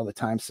laugh at me all the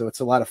time, so it's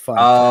a lot of fun.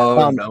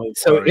 No.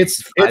 So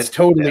it's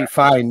totally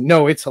fine.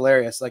 No, it's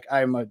hilarious. Like,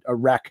 I'm a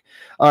wreck.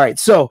 All right,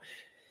 so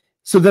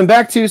then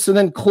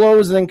then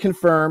close and then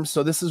confirm.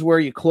 So this is where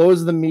you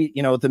close the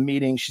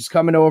meeting. She's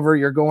coming over,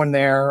 you're going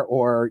there,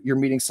 or you're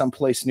meeting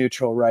someplace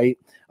neutral, right?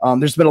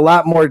 There's been a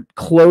lot more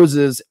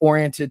closes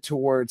oriented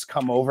towards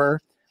come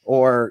over,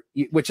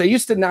 which I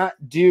used to not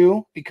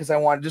do because I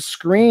wanted to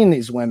screen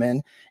these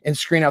women and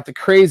screen out the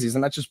crazies.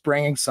 I'm not just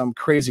bringing some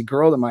crazy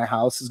girl to my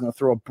house who's going to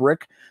throw a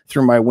brick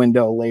through my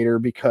window later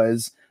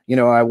because,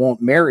 I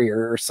won't marry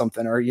her or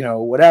something, or,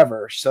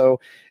 whatever. So,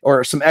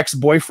 or some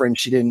ex-boyfriend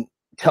she didn't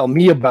tell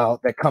me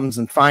about that comes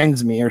and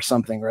finds me or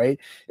something, right?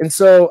 And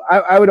so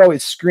I would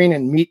always screen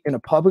and meet in a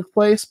public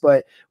place,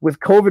 but with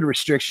COVID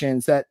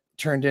restrictions, that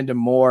turned into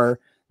more,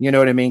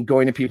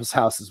 going to people's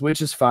houses,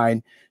 which is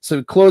fine.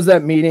 So close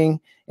that meeting.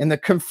 And the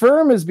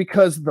confirm is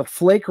because the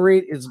flake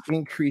rate is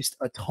increased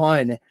a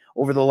ton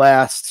over the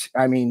last,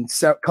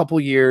 couple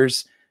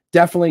years,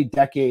 definitely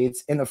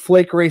decades. And the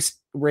flake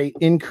rate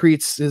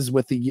increases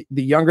with the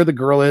younger the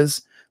girl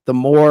is, the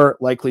more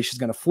likely she's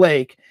going to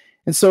flake.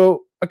 And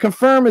so a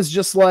confirm is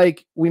just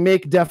like we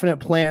make definite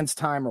plans,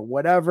 time or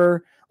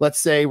whatever. Let's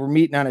say we're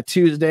meeting on a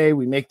Tuesday.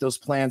 We make those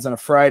plans on a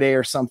Friday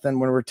or something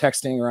when we're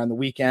texting or on the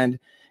weekend.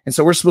 And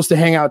so we're supposed to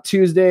hang out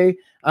Tuesday.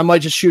 I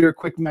might just shoot her a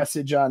quick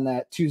message on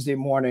that Tuesday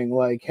morning,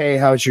 like, hey,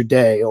 how's your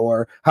day?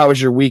 Or how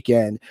was your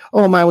weekend?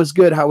 Oh, mine was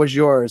good. How was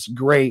yours?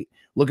 Great.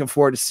 Looking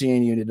forward to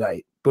seeing you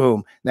tonight.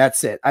 Boom.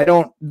 That's it.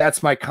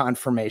 That's my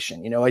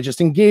confirmation. I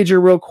just engage her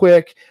real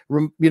quick,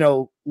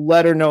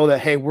 let her know that,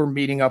 hey, we're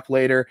meeting up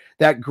later.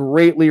 That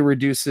greatly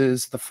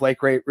reduces the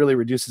flake rate, really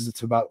reduces it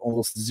to about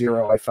almost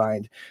zero, I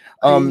find.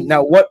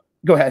 Now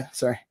go ahead.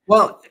 Sorry.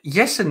 Well,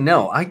 yes and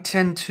no. I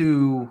tend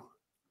to,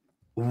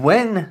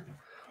 when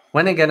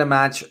I get a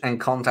match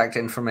and contact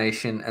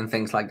information and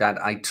things like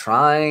that, I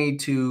try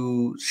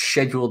to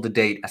schedule the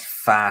date as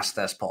fast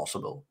as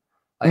possible.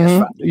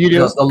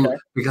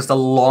 Because the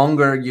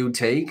longer you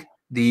take,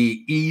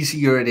 the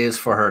easier it is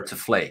for her to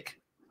flake.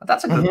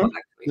 That's a good one,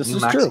 actually. This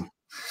is true.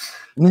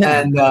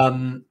 Yeah.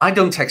 And I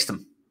don't text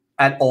them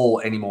at all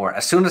anymore.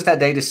 As soon as that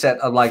date is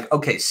set, I'm like,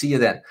 okay, see you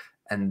then.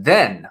 And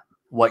then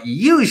what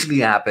usually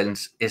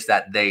happens is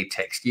that they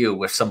text you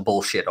with some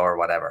bullshit or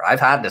whatever. I've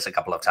had this a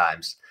couple of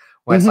times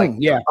where it's like,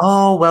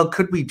 oh, well,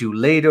 could we do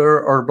later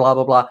or blah,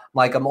 blah, blah.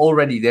 Like, I'm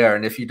already there.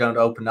 And if you don't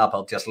open up,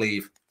 I'll just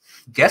leave.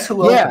 Guess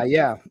who?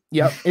 Yeah.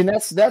 And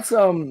that's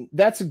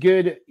a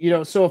good,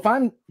 so if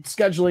I'm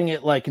scheduling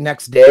it like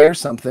next day or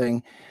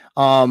something,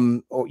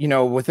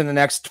 within the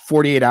next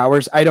 48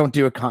 hours, I don't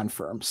do a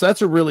confirm. So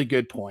that's a really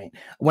good point.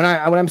 When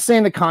I'm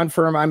saying the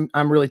confirm,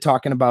 I'm really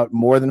talking about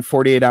more than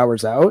 48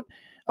 hours out.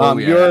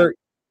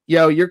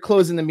 You're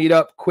closing the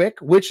meetup quick,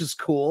 which is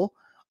cool.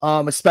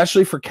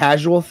 Especially for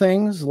casual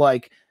things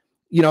like,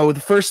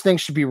 the first thing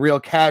should be real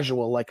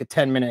casual, like a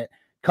 10-minute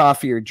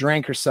coffee or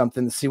drink or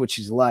something to see what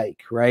she's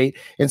like, right?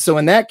 And so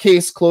in that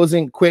case,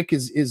 closing quick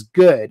is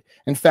good.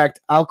 In fact,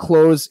 I'll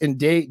close in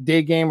day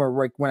game, or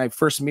like when I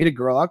first meet a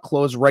girl, I'll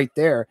close right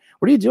there.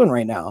 What are you doing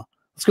right now?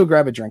 Let's go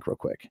grab a drink real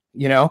quick.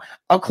 You know,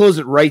 I'll close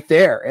it right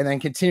there and then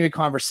continue the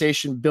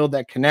conversation, build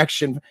that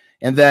connection.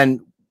 And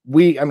then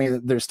I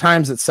mean, there's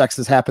times that sex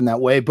has happened that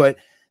way, but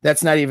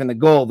that's not even the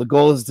goal. The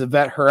goal is to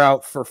vet her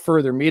out for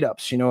further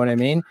meetups. You know what I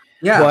mean?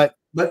 Yeah.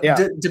 But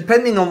yeah.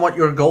 Depending on what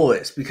your goal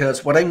is,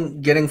 because what I'm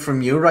getting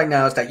from you right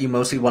now is that you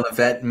mostly want to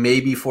vet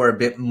maybe for a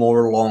bit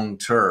more long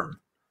term,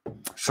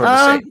 sort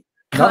of say.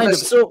 Kind of.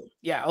 So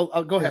yeah,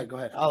 I'll go ahead. Go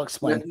ahead. I'll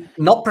explain.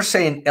 Not per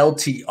se an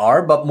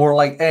LTR, but more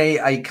like, hey,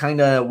 I kind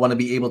of want to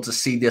be able to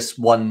see this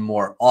one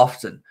more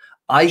often.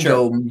 I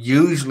go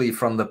usually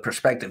from the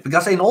perspective,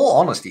 because in all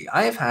honesty,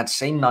 I have had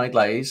same night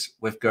lays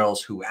with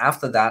girls who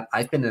after that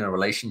I've been in a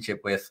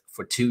relationship with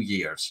for 2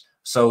 years.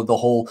 So the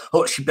whole,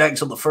 oh, she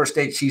begs on the first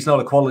date, she's not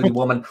a quality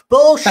woman.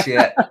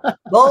 Bullshit.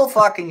 Bull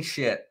fucking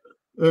shit.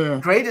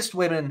 Greatest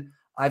women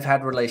I've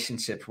had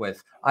relationships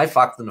with, I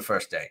fucked on the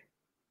first date.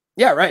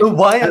 Yeah, right. So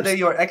why are they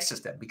your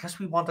exes then? Because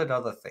we wanted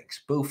other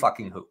things. Boo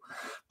fucking who.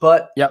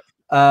 But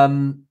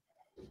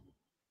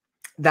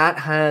that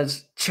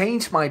has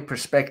changed my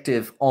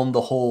perspective on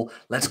the whole,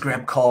 let's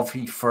grab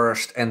coffee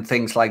first and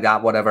things like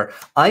that, whatever.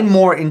 I'm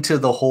more into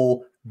the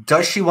whole,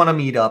 does she want to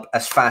meet up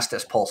as fast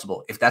as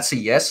possible? If that's a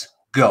yes,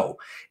 go.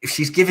 If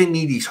she's giving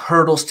me these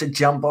hurdles to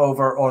jump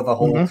over, or the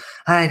whole,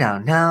 I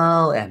don't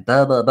know, and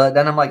blah, blah, blah,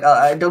 then I'm like,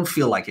 I don't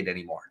feel like it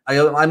anymore.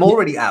 I'm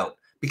already out,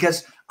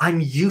 because I'm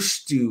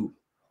used to,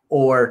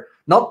 or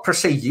not per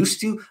se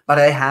used to, but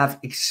I have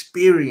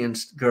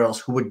experienced girls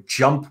who would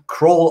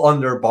crawl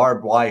under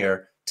barbed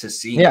wire to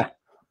see me.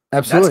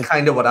 Absolutely. That's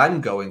kind of what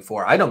I'm going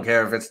for. I don't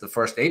care if it's the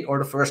first date or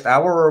the first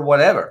hour or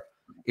whatever.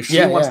 If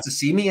she wants to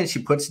see me and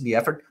she puts in the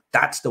effort,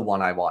 that's the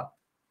one I want.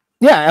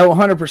 Yeah, I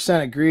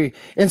 100% agree.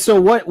 And so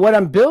what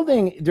I'm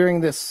building during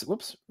this,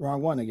 whoops,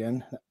 wrong one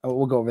again. Oh,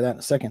 we'll go over that in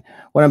a second.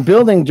 What I'm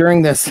building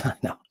during this,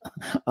 no,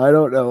 I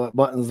don't know what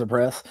buttons to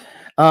press.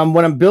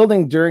 What I'm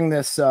building during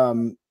this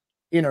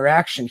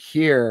interaction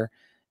here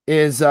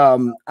is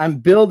I'm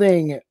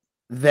building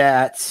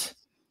that,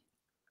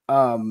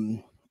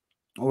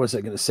 what was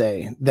I going to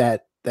say? I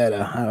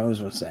was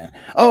going to say,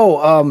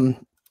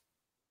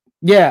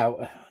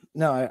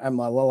 I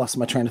lost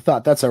my train of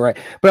thought. That's all right.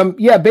 But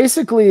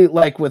basically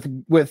like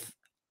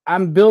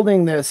I'm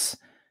building this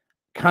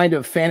kind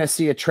of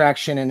fantasy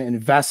attraction and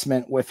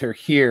investment with her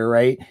here.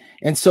 Right.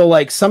 And so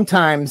like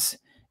sometimes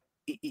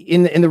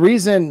in the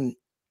reason,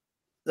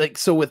 like,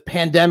 so with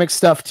pandemic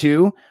stuff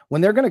too,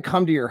 when they're going to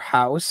come to your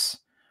house,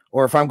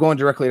 or if I'm going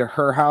directly to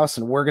her house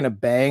and we're going to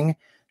bang,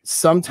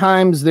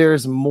 sometimes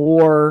there's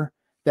more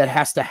that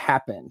has to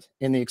happen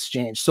in the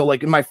exchange. So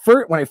like when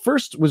I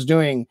first was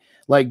doing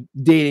like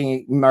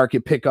dating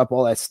market pickup,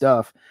 all that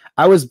stuff,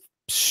 I was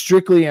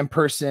strictly in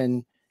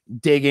person,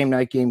 day game,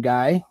 night game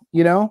guy,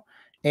 you know,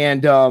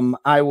 and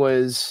I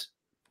was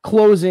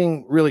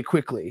closing really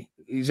quickly.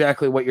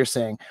 Exactly what you're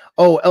saying.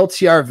 Oh,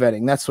 LTR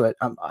vetting. That's what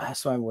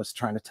I was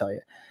trying to tell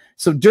you.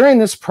 So during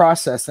this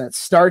process, and it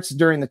starts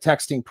during the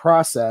texting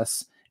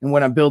process, and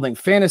when I'm building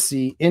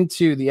fantasy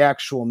into the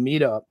actual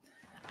meetup,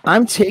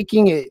 I'm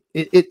taking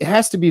it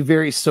has to be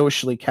very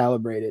socially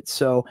calibrated.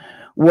 So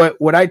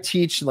what I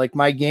teach, like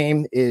my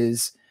game,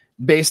 is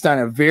based on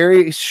a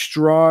very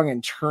strong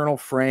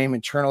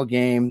internal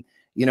game,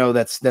 you know,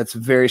 that's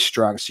very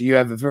strong. So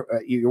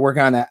you work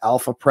on that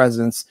alpha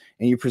presence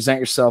and you present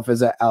yourself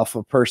as an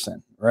alpha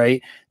person,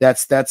 right?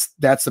 That's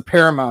the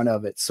paramount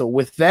of it. So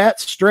with that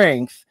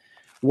strength,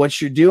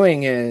 what you're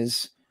doing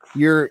is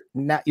you're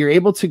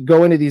able to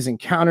go into these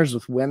encounters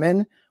with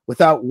women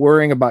without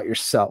worrying about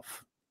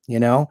yourself. You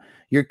know,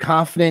 you're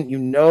confident, you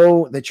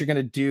know that you're going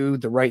to do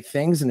the right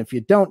things. And if you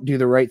don't do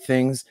the right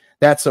things,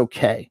 that's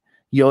okay.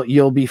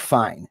 You'll be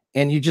fine.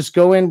 And you just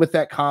go in with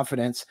that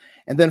confidence.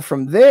 And then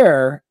from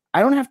there,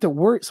 I don't have to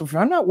worry. So if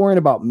I'm not worrying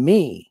about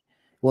me,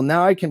 well,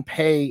 now I can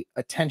pay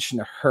attention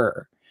to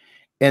her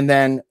and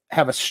then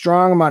have a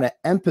strong amount of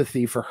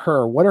empathy for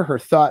her. What are her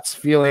thoughts,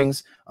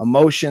 feelings,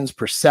 emotions,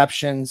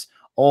 perceptions,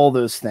 all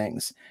those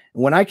things.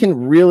 When I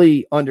can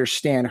really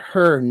understand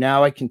her,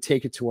 now I can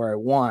take it to where I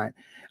want.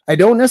 I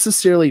don't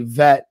necessarily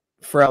vet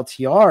for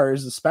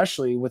LTRs,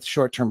 especially with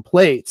short-term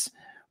plates,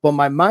 but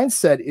my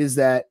mindset is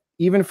that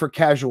even for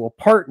casual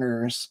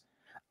partners,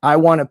 I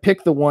want to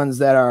pick the ones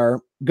that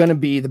are going to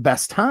be the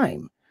best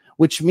time,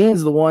 which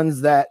means the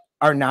ones that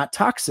are not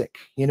toxic.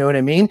 You know what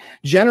I mean?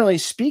 Generally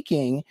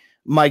speaking,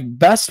 my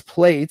best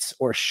plates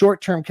or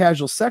short-term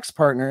casual sex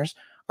partners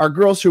are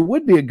girls who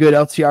would be a good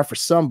LTR for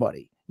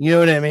somebody. You know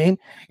what I mean?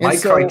 My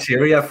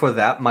criteria for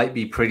that might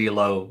be pretty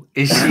low.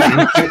 Is she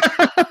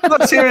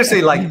but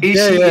seriously, like,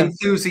 is she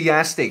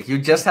enthusiastic? You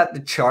just had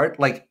the chart,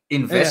 like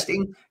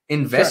investing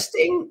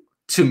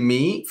to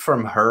me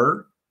from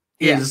her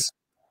is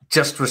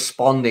just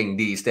responding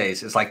these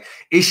days. It's like,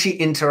 is she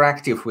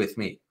interactive with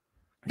me?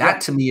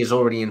 That to me is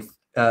already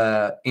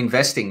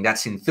investing,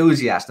 that's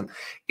enthusiasm,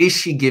 is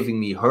she giving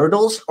me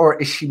hurdles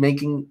or is she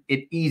making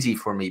it easy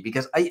for me?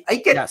 Because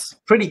I get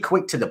pretty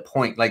quick to the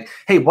point. Like,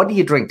 hey, what do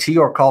you drink, tea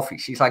or coffee?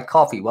 She's like,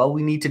 coffee. Well,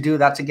 we need to do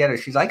that together.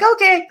 She's like,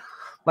 okay.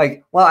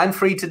 Like, well, I'm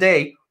free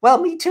today. Well,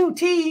 me too,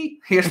 tea.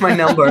 Here's my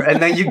number. And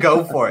then you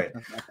go for it.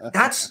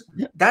 That's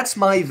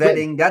my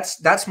vetting.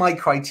 That's my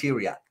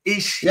criteria.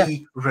 Is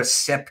she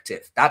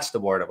receptive? That's the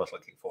word I was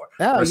looking for.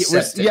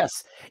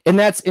 Yes.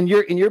 And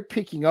you're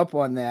picking up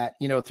on that,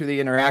 you know, through the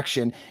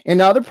interaction. And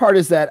the other part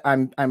is that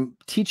I'm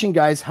teaching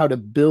guys how to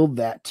build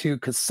that too,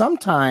 because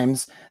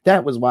sometimes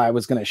that was why I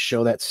was going to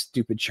show that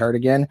stupid chart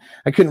again.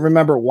 I couldn't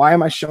remember why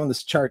am I showing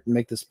this chart and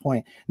make this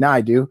point. Now I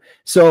do.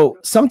 So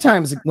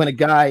sometimes when a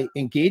guy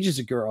engages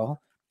a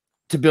girl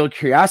to build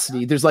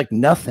curiosity, there's like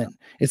nothing.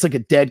 It's like a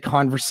dead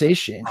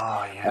conversation.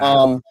 Oh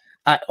yeah.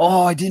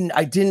 I didn't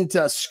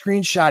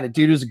screenshot it,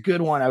 dude. It was a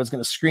good one. I was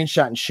going to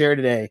screenshot and share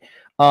today.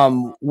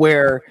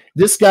 Where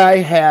this guy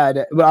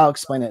had, well, I'll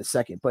explain it in a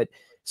second, but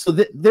so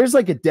there's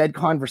like a dead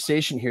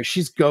conversation here.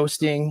 She's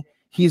ghosting.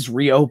 He's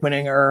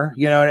reopening her.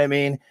 You know what I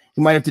mean?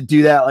 You might have to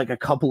do that like a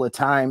couple of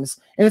times,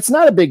 and it's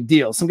not a big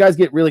deal. Some guys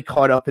get really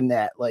caught up in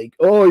that. Like,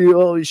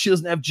 she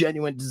doesn't have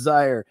genuine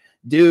desire,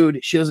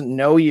 dude. She doesn't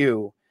know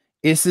you.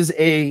 This is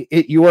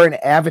you are an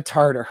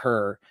avatar to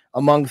her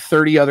among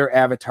 30 other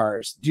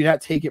avatars. Do not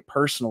take it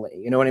personally.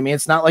 You know what I mean?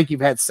 It's not like you've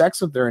had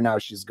sex with her and now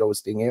she's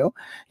ghosting you.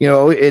 You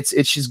know, it's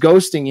she's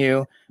ghosting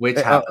you, which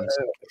happens,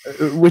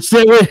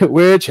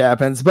 which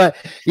happens. But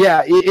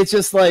yeah, it's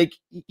just like,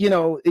 you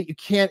know,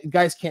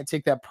 guys can't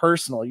take that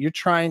personal. You're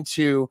trying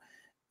to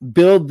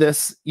build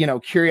this, you know,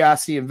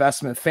 curiosity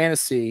investment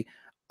fantasy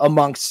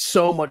amongst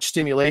so much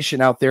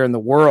stimulation out there in the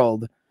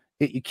world.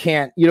 You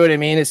can't, you know what I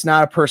mean? It's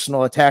not a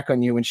personal attack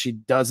on you when she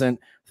doesn't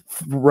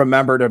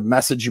remember to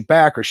message you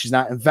back or she's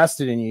not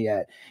invested in you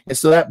yet. And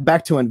so that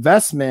back to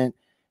investment,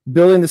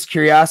 building this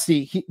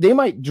curiosity, they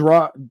might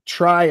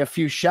try a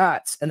few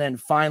shots and then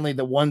finally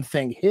the one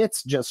thing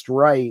hits just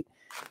right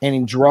and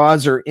he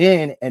draws her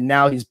in, and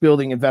now he's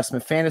building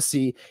investment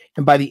fantasy.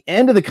 And by the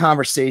end of the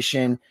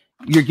conversation,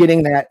 you're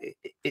getting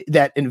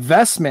that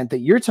investment that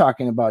you're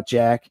talking about,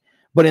 Jack.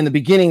 But in the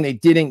beginning, they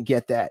didn't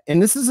get that.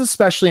 And this is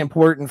especially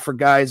important for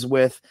guys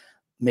with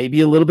maybe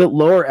a little bit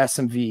lower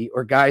SMV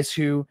or guys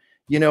who,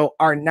 you know,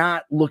 are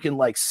not looking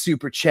like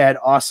super Chad,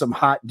 awesome,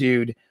 hot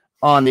dude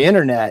on the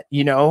internet.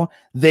 You know,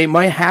 they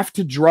might have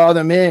to draw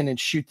them in and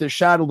shoot their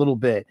shot a little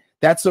bit.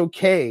 That's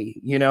okay.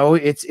 You know,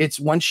 it's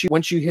once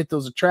you hit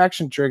those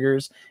attraction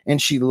triggers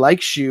and she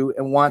likes you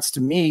and wants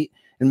to meet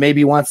and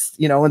maybe wants,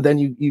 you know, and then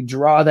you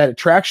draw that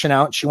attraction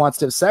out and she wants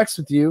to have sex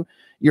with you,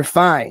 you're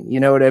fine. You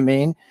know what I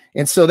mean?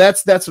 And so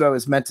that's what I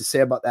was meant to say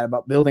about that,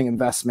 about building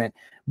investment.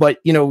 But,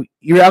 you know,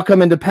 you're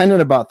outcome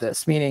independent about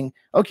this, meaning,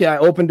 okay, I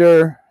opened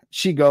her,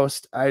 she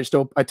ghost. I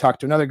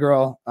talked to another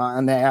girl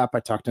on the app. I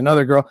talked to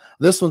another girl.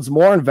 This one's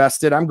more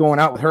invested. I'm going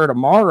out with her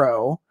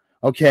tomorrow.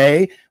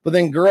 Okay. But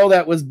then girl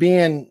that was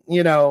being,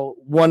 you know,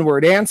 one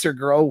word answer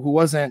girl who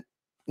wasn't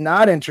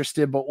not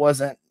interested, but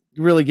wasn't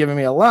really giving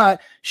me a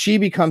lot. She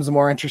becomes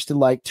more interested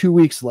like 2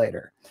 weeks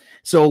later.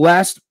 So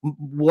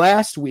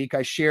last week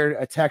I shared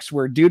a text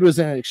where a dude was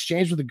in an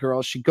exchange with a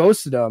girl. She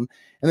ghosted him,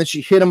 and then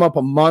she hit him up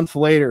a month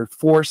later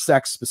for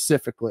sex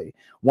specifically.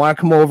 Want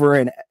to come over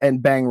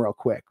and bang real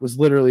quick was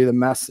literally the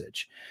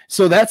message.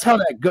 So that's how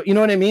that go. You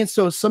know what I mean?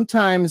 So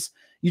sometimes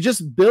you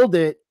just build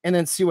it and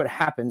then see what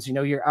happens. You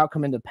know, you're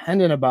outcome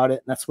independent about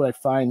it, and that's what I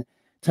find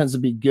tends to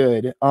be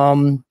good.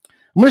 I'm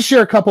going to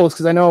share a couple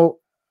because I know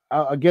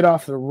I'll get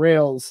off the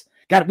rails.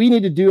 God, we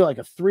need to do like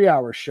a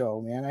 3-hour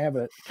show, man. I have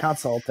a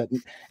consult at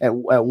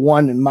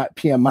 1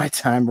 p.m. my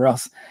time, or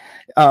else.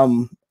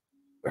 Where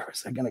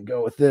was I going to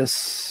go with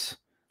this?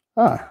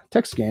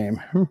 Text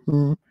game.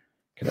 Can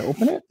I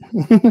open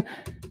it?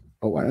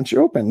 Oh, why don't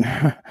you open?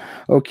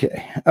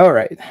 Okay. All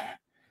right.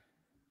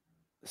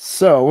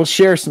 So we'll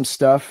share some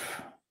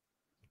stuff.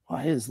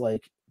 Why is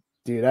like,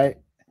 dude, I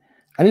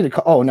need to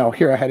call. Oh no,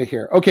 here I had it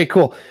here. Okay,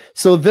 cool.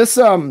 So this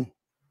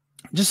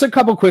just a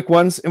couple quick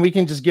ones, and we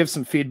can just give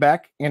some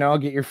feedback. You know, I'll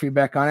get your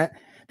feedback on it.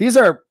 These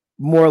are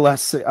more or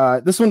less.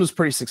 This one was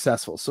pretty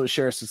successful, so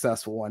share a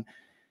successful one.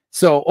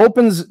 So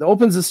opens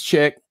this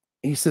chick.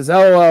 He says,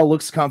 "LOL,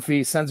 looks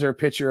comfy." Sends her a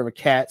picture of a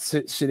cat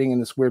sitting in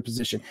this weird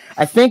position.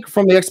 I think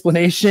from the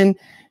explanation,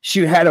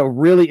 she had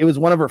it was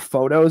one of her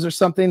photos or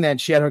something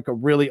that she had like a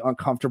really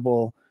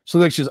uncomfortable. She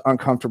looked like she was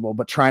uncomfortable,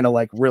 but trying to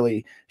like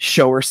really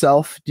show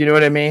herself. Do you know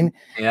what I mean?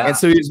 Yeah. And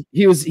so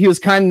he was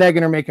kind of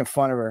negging her, making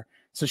fun of her.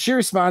 So she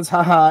responds,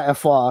 haha,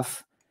 F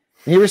off.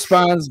 And he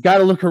responds,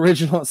 gotta look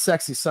original and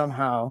sexy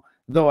somehow,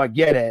 though I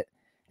get it.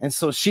 And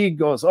so she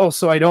goes, oh,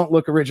 so I don't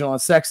look original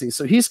and sexy.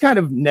 So he's kind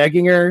of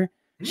negging her.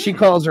 She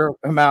calls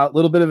him out, a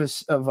little bit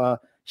of a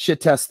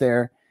shit test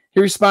there. He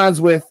responds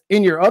with,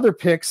 in your other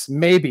pics,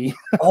 maybe.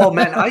 Oh,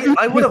 man,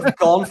 I would have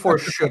gone for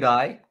should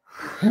I?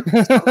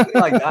 Something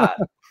like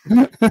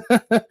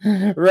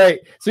that. Right.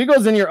 So he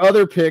goes, in your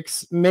other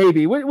pics,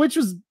 maybe, which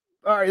was,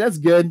 all right, that's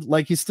good.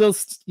 Like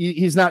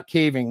he's not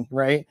caving,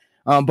 right?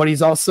 But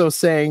he's also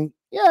saying,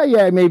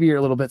 yeah, maybe you're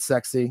a little bit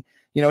sexy.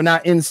 you know,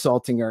 not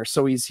insulting her.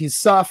 So he's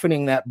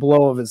softening that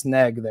blow of his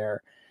neg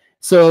there.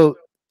 So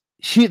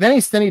then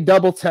he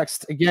double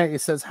texts again. He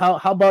says, how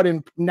about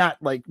in, not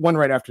like one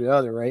right after the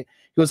other, right?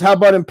 He goes, how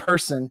about in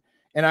person?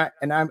 And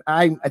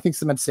I think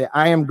someone say,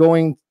 I am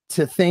going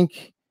to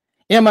think,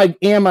 am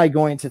I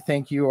going to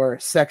think you are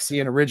sexy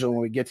and original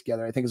when we get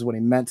together? I think is what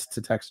he meant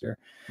to text her.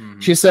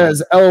 She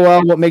says,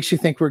 LOL, what makes you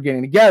think we're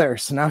getting together?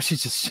 So now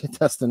she's just shit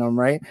testing him,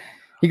 right?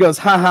 He goes,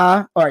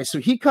 haha. All right. So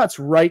he cuts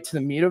right to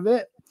the meat of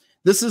it.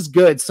 This is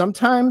good.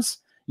 Sometimes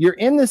you're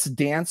in this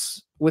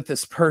dance with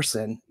this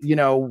person, you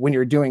know, when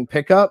you're doing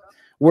pickup,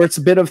 where it's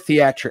a bit of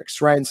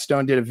theatrics. Ryan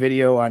Stone did a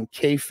video on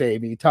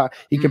kayfabe.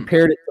 He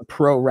compared it to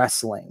pro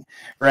wrestling,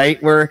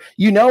 right? Where,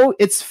 you know,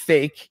 it's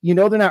fake. You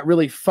know, they're not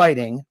really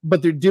fighting,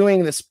 but they're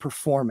doing this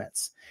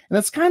performance. And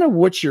that's kind of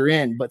what you're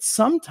in. But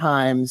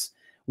sometimes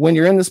when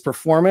you're in this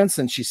performance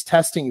and she's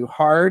testing you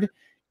hard,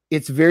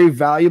 it's very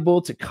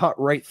valuable to cut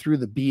right through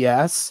the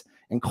BS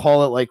and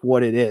call it like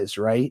what it is,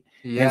 right?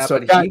 Yeah, so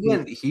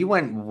but he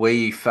went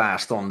way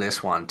fast on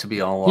this one, to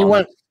be all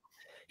honest.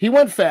 He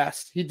went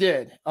fast. He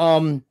did.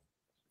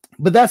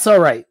 But that's all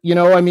right. You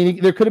know, I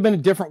mean, there could have been a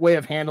different way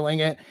of handling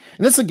it.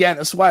 And this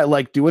is why I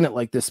like doing it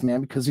like this,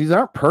 man, because these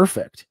aren't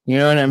perfect. You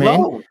know what I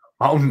mean? No.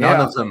 Oh,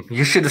 none of them.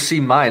 You should have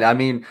seen mine. I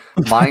mean,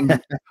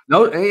 mine.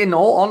 No, in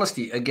all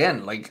honesty,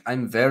 again, like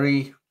I'm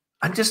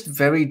just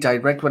very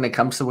direct when it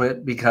comes to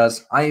it,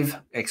 because I've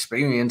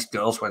experienced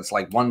girls where it's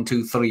like 1,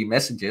 2, 3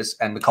 messages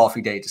and the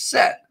coffee date is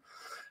set.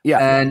 Yeah.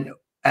 And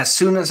as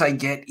soon as I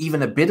get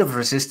even a bit of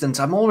resistance,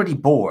 I'm already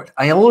bored.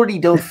 I already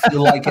don't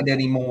feel like it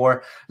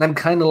anymore. And I'm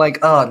kind of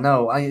like, oh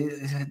no,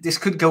 this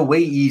could go way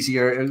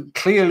easier.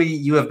 Clearly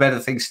you have better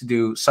things to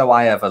do. So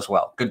I have as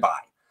well. Goodbye.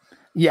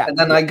 Yeah. And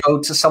then I go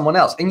to someone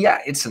else. And yeah,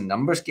 it's a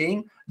numbers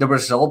game. The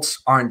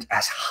results aren't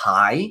as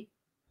high,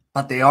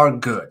 but they are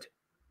good.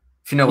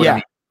 If you know what I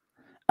mean.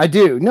 I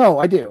do. No,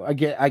 I do. I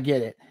get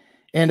it.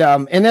 And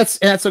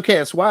that's okay.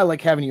 That's why I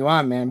like having you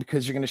on, man,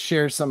 because you're going to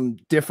share some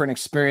different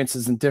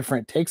experiences and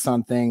different takes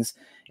on things.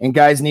 And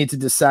guys need to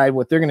decide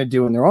what they're going to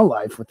do in their own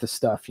life with this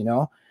stuff, you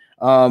know,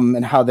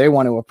 and how they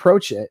want to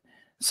approach it.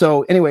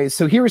 So anyway,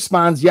 so he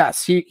responds,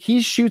 yes,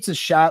 he shoots a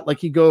shot. Like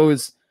he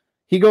goes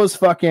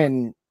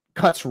fucking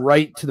cuts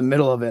right to the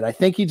middle of it. I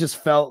think he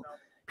just felt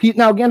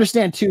now you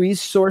understand too,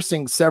 he's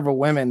sourcing several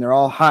women. They're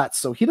all hot.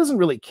 So he doesn't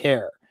really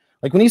care.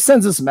 Like when he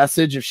sends this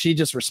message, if she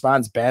just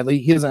responds badly,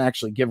 he doesn't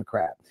actually give a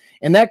crap.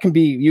 And that can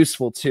be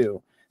useful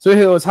too. So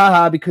he goes,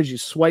 haha, because you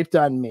swiped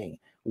on me.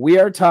 We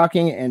are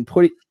talking and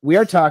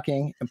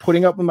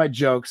putting up with my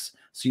jokes.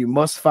 So you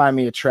must find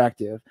me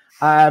attractive.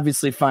 I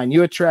obviously find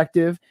you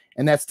attractive.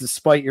 And that's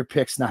despite your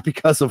pics, not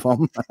because of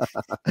them.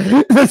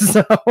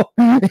 So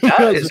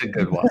that is a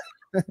good one.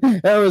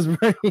 That was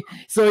pretty.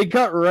 So he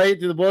cut right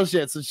through the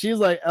bullshit. So she's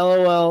like,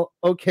 LOL,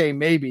 okay,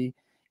 maybe.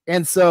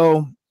 And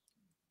so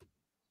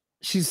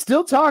she's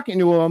still talking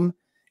to him,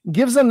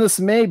 gives him this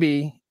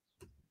maybe.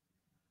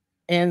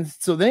 And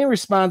so then he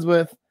responds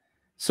with,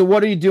 so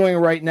what are you doing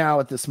right now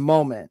at this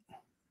moment?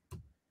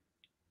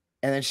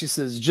 And then she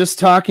says, just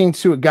talking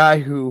to a guy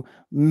who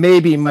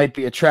maybe might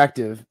be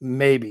attractive,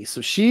 maybe. So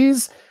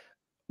she's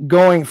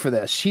going for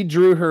this. She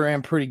drew her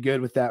in pretty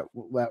good with that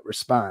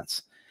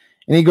response.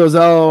 And he goes,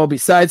 oh,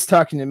 besides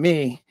talking to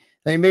me,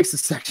 then he makes a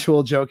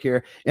sexual joke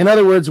here. In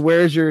other words,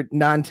 where's your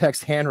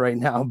non-text hand right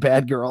now,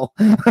 bad girl?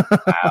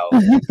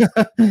 Wow.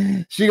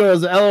 She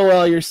goes,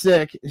 LOL, you're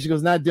sick. And she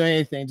goes, not doing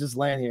anything, just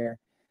laying here.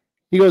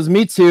 He goes,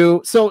 me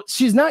too. So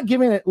she's not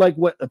giving it like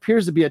what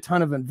appears to be a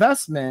ton of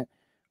investment,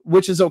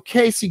 which is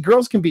okay. See,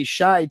 girls can be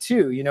shy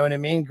too. You know what I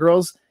mean?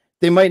 Girls,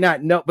 they might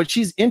not know, but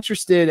she's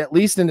interested at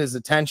least in his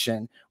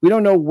attention. We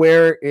don't know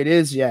where it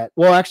is yet.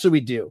 Well, actually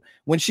we do.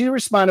 When she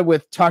responded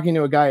with talking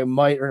to a guy who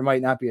might or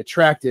might not be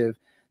attractive,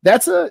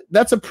 that's a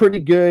pretty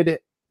good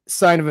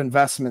sign of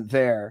investment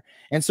there.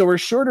 And so her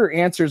shorter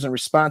answers and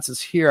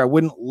responses here, I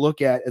wouldn't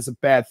look at as a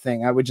bad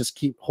thing. I would just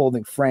keep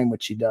holding frame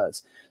what she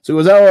does. So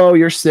he goes, oh,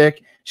 you're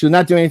sick. She was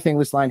not doing anything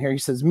this line here. He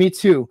says, me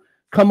too.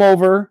 Come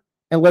over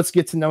and let's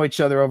get to know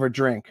each other over a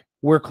drink.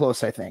 We're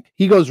close, I think.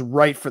 He goes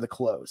right for the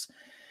close.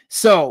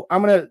 So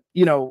I'm going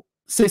to,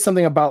 say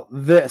something about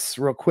this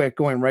real quick,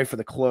 going right for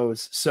the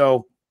close.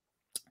 So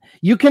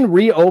you can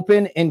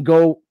reopen and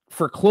go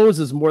for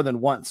closes more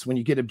than once when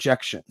you get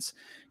objections.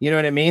 You know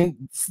what I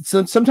mean?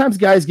 So sometimes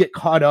guys get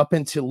caught up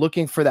into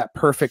looking for that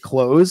perfect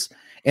close,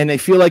 and they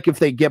feel like if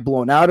they get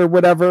blown out or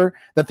whatever,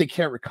 that they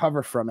can't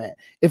recover from it.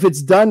 If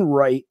it's done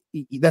right,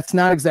 that's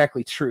not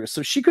exactly true.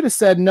 So she could have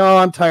said, no,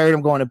 I'm tired,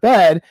 I'm going to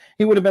bed.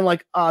 He would have been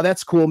like, oh,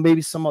 that's cool,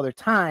 maybe some other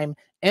time,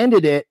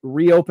 ended it,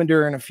 reopened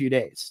her in a few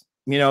days.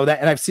 That,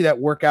 and I've seen that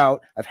work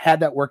out. I've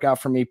had that work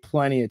out for me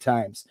plenty of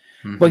times.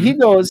 Mm-hmm. But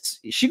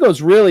she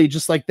goes really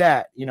just like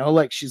that,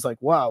 like she's like,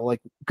 wow,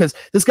 like, because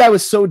this guy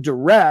was so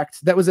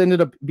direct, that was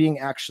ended up being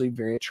actually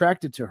very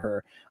attracted to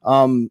her.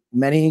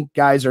 Many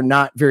guys are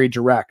not very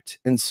direct.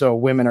 And so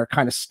women are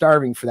kind of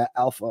starving for that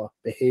alpha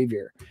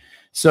behavior.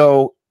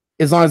 So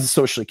as long as it's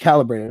socially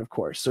calibrated, of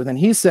course. So then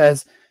he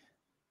says,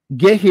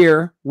 get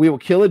here. We will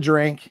kill a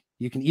drink.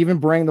 You can even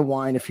bring the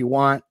wine if you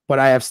want, but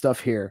I have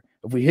stuff here.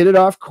 If we hit it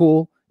off,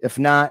 cool. If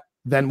not,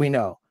 then we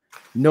know.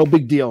 No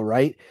big deal,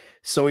 right?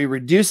 So he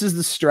reduces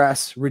the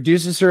stress,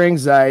 reduces her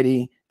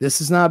anxiety.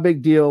 This is not a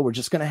big deal. We're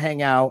just going to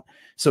hang out.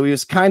 So he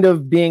was kind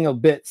of being a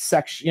bit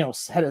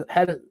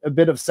had a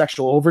bit of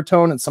sexual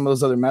overtone in some of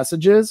those other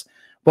messages.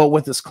 But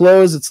with this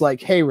close, it's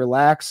like, hey,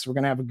 relax. We're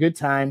going to have a good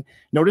time.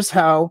 Notice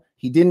how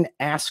he didn't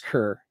ask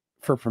her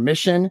for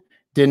permission,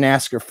 didn't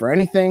ask her for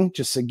anything,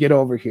 just said, get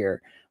over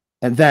here.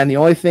 And then the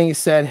only thing he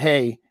said,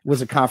 hey,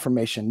 was a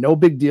confirmation. No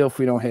big deal if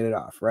we don't hit it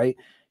off, right?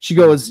 She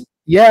goes,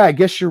 yeah, I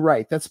guess you're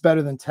right. That's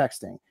better than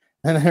texting.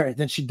 And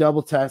then she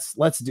double texts,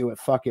 let's do it.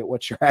 Fuck it.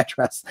 What's your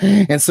address?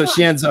 And so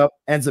she ends up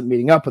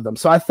meeting up with them.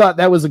 So I thought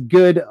that was a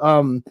good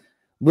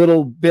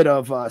little bit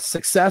of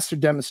success or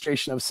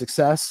demonstration of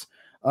success.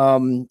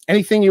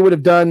 Anything you would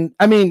have done,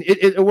 I mean,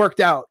 it worked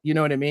out, you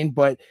know what I mean?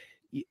 But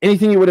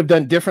anything you would have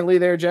done differently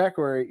there, Jack,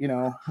 or, you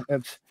know,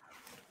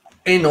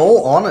 in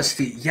all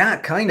honesty, yeah,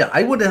 kind of.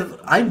 I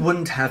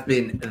wouldn't have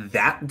been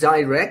that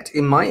direct.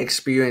 In my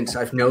experience,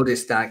 I've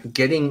noticed that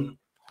getting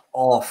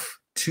off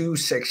too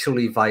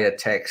sexually via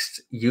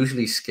text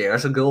usually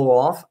scares a girl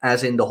off,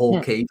 as in the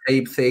whole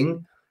kayfabe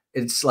thing.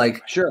 It's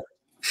like, sure,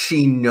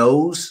 she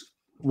knows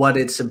what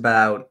it's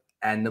about,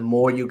 and the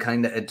more you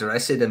kind of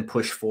address it and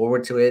push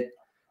forward to it,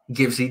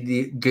 gives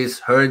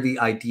her the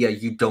idea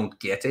you don't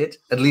get it.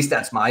 At least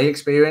that's my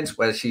experience,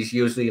 where she's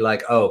usually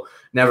like, oh,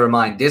 never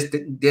mind,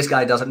 this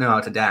guy doesn't know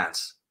how to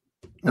dance.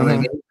 You know what I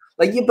mean?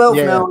 Like, you both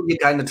know, you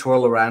kind of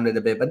twirl around it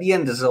a bit, but the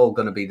end is all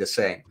going to be the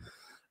same.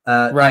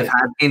 Right. I've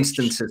had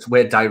instances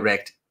where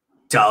direct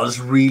does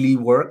really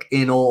work.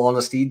 In all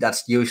honesty,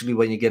 that's usually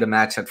when you get a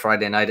match at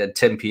Friday night at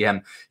 10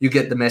 p.m. You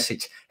get the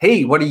message,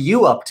 hey, what are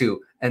you up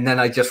to? And then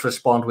I just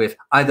respond with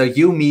either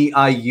you, me,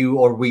 I, you,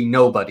 or we,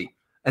 nobody.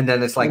 And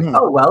then it's like,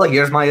 oh, well,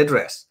 here's my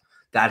address.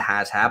 That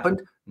has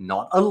happened.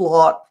 Not a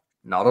lot,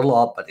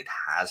 but it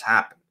has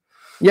happened.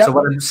 Yep. So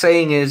what I'm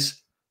saying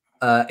is,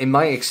 in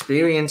my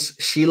experience,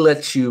 she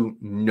lets you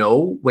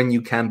know when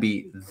you can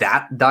be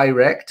that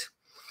direct.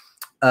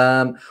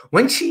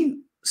 When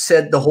she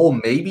said the whole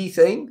maybe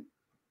thing,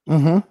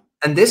 and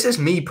this is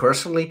me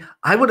personally,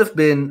 I would have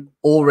been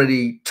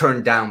already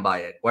turned down by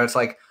it, where it's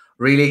like,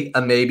 really,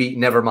 a maybe,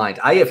 never mind.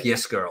 I have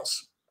yes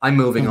girls. I'm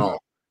moving on.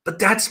 But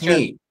that's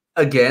me.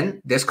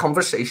 Again, this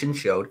conversation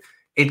showed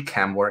it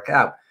can work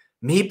out.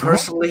 Me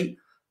personally,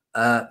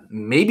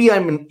 maybe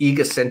I'm an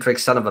egocentric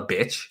son of a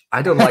bitch.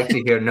 I don't like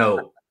to hear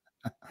no.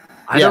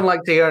 I don't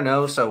like to hear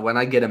no. So when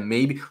I get a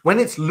maybe, when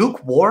it's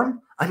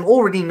lukewarm, I'm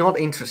already not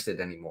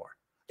interested anymore.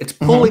 It's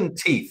pulling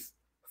teeth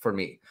for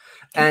me.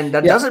 And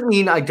that doesn't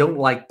mean I don't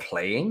like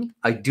playing.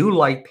 I do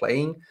like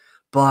playing,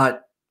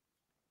 but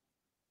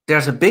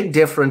there's a big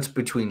difference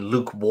between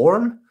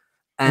lukewarm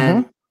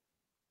and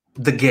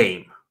the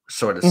game,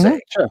 so to say.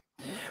 Sure.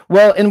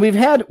 Well, and we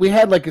had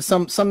like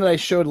some that I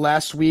showed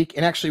last week,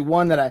 and actually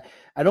one that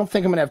I don't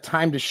think I'm gonna have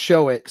time to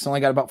show it because I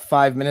only got about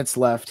 5 minutes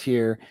left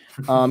here.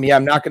 I'm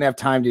not gonna have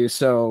time to.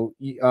 So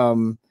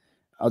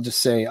I'll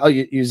just say I'll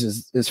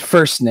use his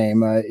first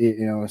name.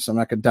 So I'm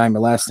not gonna dime my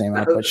last name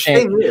out. But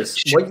Shane, thing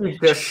is, what you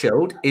just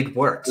showed, it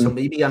worked. So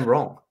maybe I'm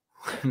wrong.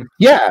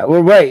 Yeah,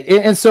 well, right.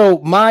 And so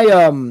my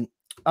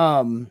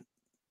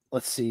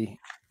let's see.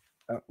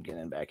 Oh, I'm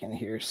getting back in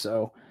here.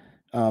 So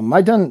am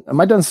I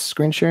done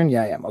screen sharing?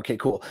 Yeah, I am. Okay,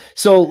 cool.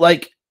 So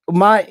like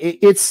I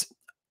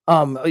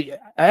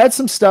had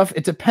some stuff.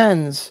 It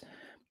depends.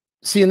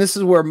 See, and this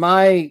is where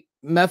my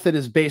method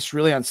is based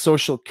really on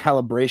social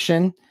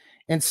calibration.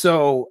 And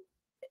so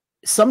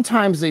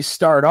sometimes they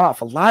start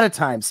off, a lot of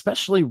times,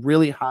 especially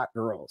really hot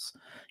girls,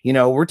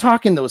 we're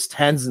talking those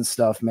 10s and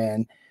stuff,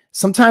 man.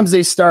 Sometimes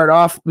they start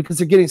off because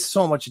they're getting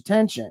so much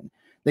attention.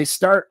 They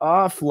start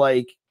off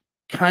like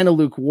kind of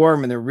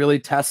lukewarm and they're really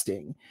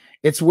testing.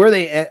 It's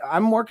where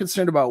I'm more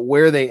concerned about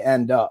where they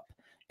end up.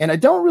 And I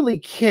don't really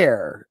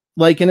care,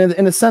 like in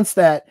a sense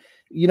that,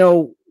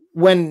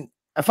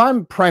 if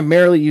I'm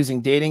primarily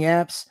using dating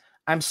apps,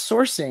 I'm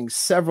sourcing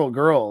several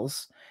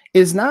girls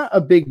is not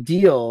a big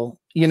deal.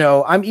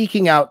 I'm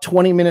eking out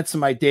 20 minutes of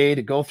my day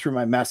to go through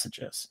my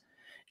messages.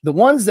 The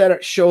ones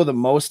that show the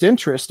most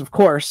interest, of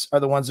course, are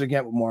the ones that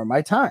get more of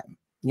my time,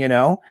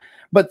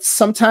 but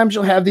sometimes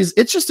you'll have these,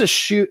 it's just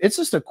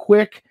a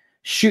quick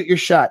shoot your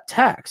shot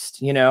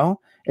text,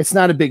 it's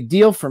not a big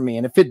deal for me.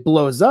 And if it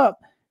blows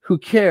up, who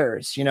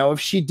cares? If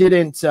she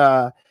didn't,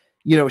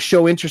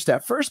 show interest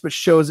at first, but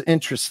shows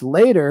interest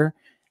later,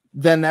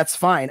 then that's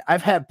fine.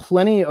 I've had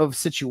plenty of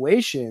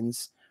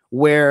situations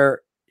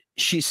where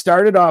she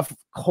started off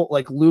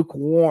like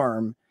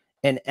lukewarm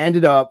and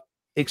ended up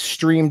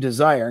extreme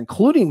desire,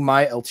 including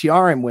my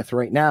LTR I'm with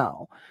right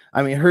now.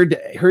 I mean,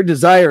 her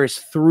desire is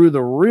through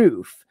the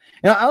roof.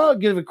 Now, I'll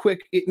give a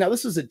quick. Now,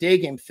 this is a day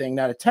game thing,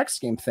 not a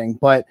text game thing,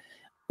 but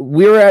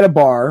we were at a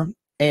bar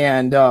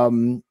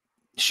and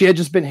she had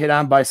just been hit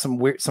on by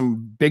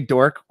some big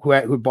dork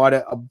who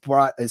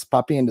brought his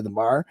puppy into the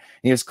bar. And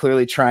he was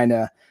clearly trying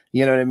to,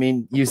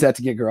 use that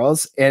to get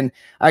girls. And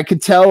I could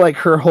tell like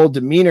her whole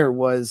demeanor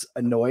was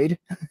annoyed,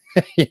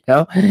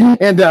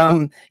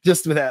 and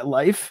just with that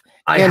life.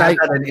 I had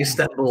that in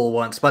Istanbul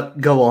once, but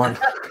go on.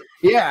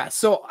 Yeah.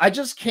 So I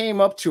just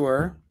came up to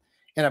her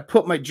and I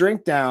put my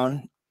drink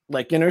down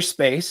like in her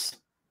space.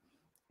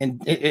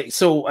 And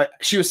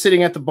she was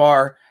sitting at the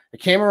bar. I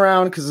came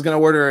around because I was going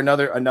to order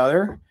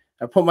another.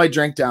 I put my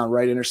drink down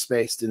right in her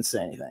space, didn't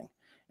say anything.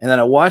 And then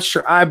I watched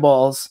her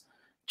eyeballs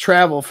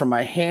travel from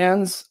my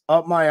hands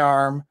up my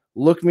arm,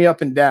 look me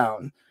up and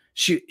down.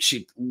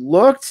 She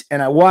looked,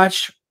 and I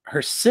watched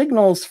her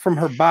signals from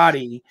her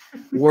body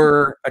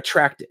were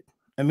attracted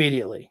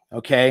immediately.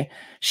 Okay.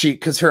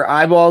 Because her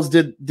eyeballs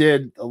did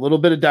a little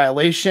bit of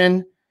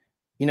dilation.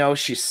 You know,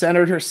 she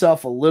centered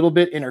herself a little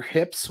bit in her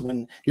hips.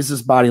 When this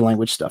is body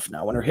language stuff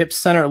now, when her hips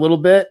center a little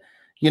bit,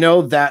 you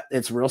know, that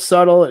it's real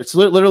subtle. It's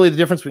literally the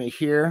difference between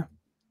here.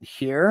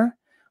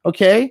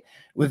 Okay.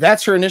 Well,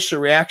 that's her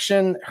initial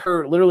reaction.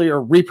 Her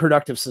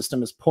reproductive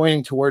system is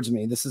pointing towards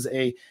me. This is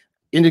a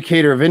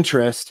indicator of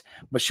interest,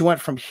 but she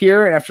went from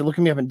here, and after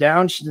looking me up and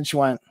down, she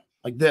went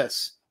like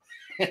this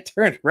and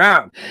turned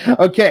around.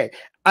 Okay.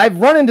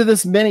 I've run into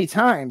this many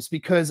times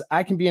because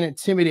I can be an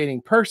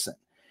intimidating person.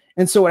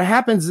 And so what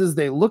happens is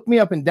they look me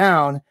up and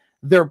down.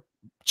 Their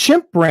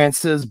chimp brain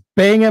says,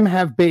 bang him,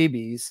 have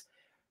babies.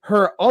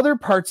 Her other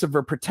parts of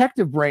her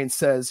protective brain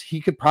says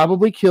he could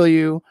probably kill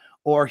you,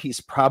 or he's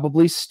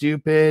probably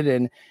stupid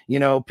and, you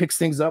know, picks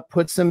things up,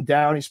 puts them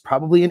down. He's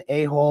probably an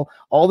a-hole.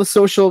 All the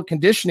social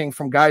conditioning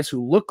from guys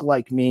who look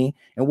like me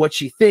and what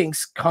she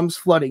thinks comes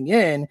flooding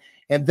in.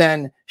 And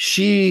then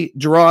she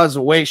draws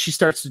away. She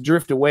starts to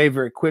drift away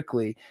very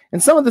quickly.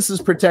 And some of this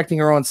is protecting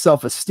her own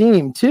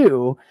self-esteem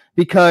too,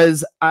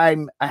 because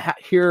I'm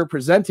here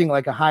presenting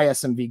like a high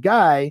SMV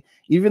guy,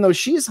 even though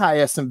she's high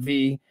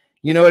SMV.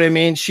 You know what I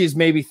mean? She's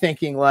maybe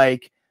thinking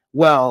like,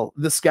 well,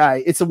 this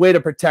guy, it's a way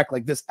to protect,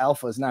 like, this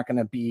alpha is not going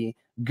to be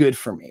good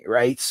for me,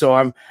 right? So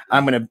I'm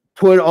going to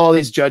put all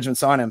these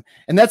judgments on him.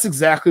 And that's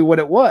exactly what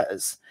it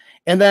was.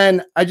 And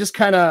then I just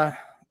kind of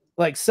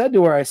like said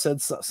to her, I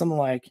said something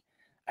like,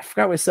 I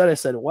forgot what I said. I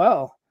said,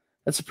 well,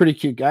 that's a pretty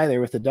cute guy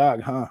there with the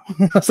dog, huh?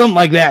 Something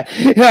like that.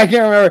 Yeah, I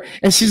can't remember.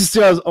 And she just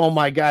goes, oh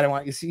my God, I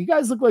want you to see, you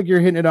guys look like you're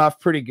hitting it off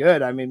pretty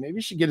good. I mean, maybe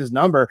you should get his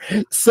number.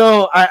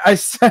 So I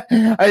started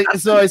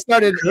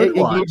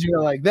engaging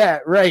her like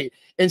that. Right.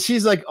 And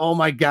she's like, oh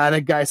my God,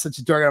 that guy's such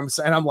a dork.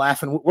 And I'm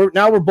laughing.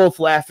 We're both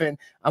laughing.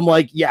 I'm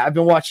like, yeah, I've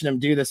been watching him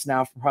do this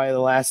now for probably the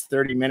last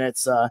 30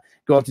 minutes,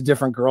 go up to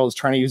different girls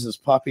trying to use his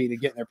puppy to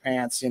get in their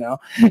pants, you know?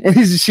 And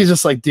she's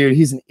just like, dude,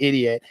 he's an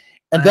idiot.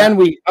 And then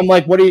I'm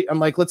like,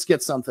 let's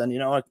get something, you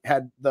know. I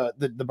had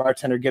the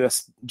bartender get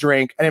us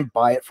drink. I didn't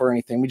buy it for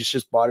anything. We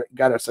just bought it,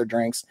 got us our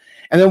drinks.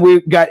 And then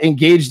we got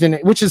engaged in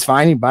it, which is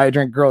fine. You buy a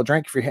drink, girl a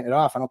drink if you're hitting it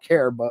off. I don't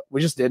care, but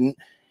we just didn't.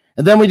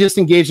 And then we just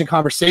engaged in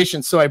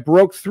conversation. So I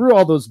broke through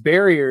all those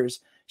barriers.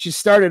 She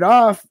started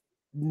off,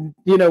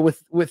 you know,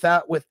 with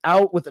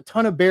a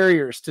ton of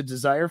barriers to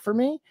desire for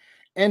me.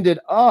 Ended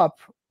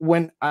up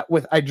when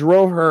I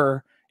drove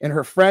her and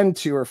her friend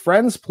to her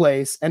friend's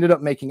place, ended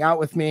up making out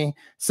with me,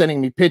 sending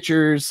me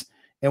pictures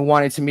and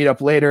wanting to meet up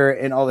later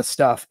and all this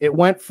stuff. It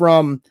went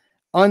from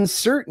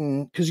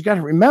uncertain, because you got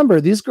to remember,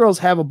 these girls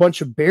have a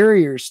bunch of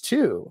barriers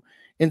too,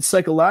 and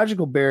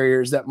psychological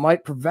barriers that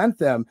might prevent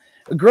them.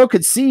 A girl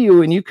could see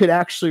you and you could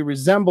actually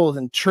resemble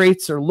in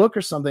traits or look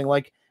or something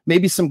like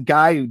maybe some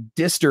guy who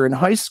dissed her in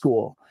high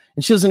school.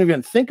 And she doesn't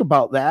even think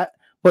about that.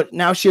 But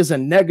now she has a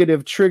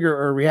negative trigger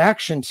or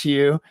reaction to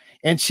you,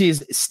 and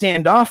she's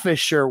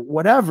standoffish or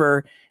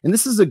whatever. And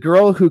this is a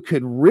girl who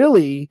could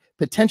really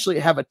potentially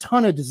have a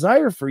ton of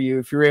desire for you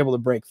if you're able to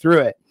break through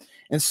it.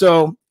 And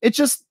so it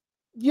just,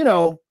 you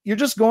know, you're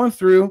just going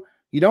through,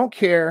 you don't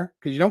care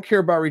because you don't care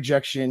about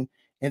rejection.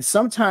 And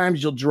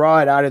sometimes you'll draw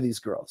it out of these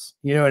girls.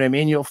 You know what I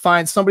mean? You'll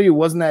find somebody who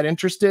wasn't that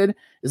interested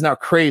is now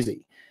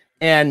crazy.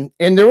 And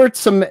there were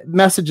some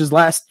messages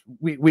last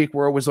week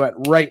where it was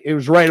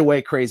right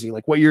away crazy,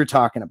 like what you're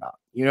talking about.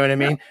 You know what I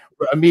mean?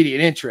 Yeah.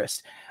 Immediate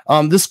interest.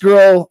 This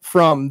girl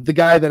from the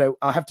guy that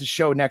I'll have to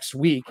show next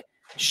week,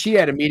 she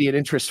had immediate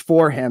interest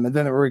for him, and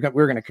then we're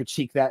going to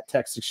critique that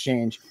text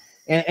exchange.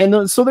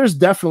 And so there's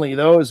definitely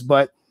those,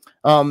 but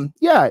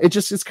yeah,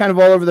 it's kind of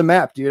all over the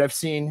map, dude. I've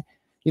seen,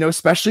 you know,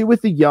 especially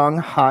with the young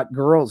hot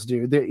girls,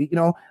 dude. You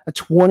know, a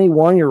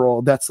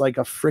 21-year-old that's like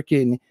a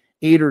freaking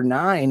 8 or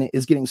 9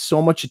 is getting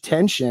so much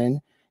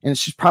attention, and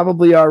she's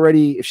probably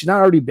already, if she's not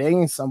already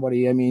banging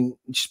somebody, I mean,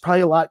 she's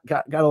probably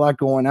got a lot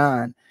going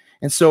on.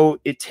 And so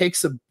it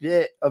takes a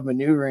bit of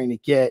maneuvering to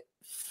get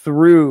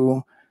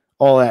through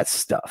all that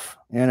stuff.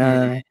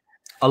 And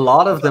a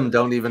lot of them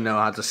don't even know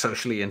how to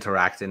socially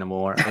interact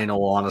anymore, in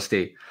all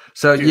honesty.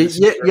 So dude,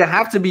 you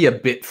have to be a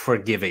bit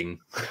forgiving.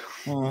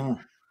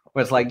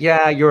 Where it's like,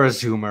 yeah, you're a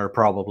Zoomer,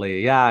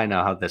 probably. Yeah, I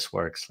know how this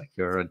works. Like,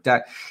 you're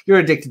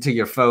addicted to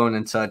your phone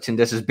and such, and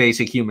this is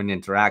basic human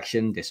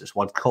interaction. This is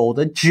what's called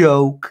a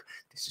joke.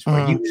 This is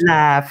where you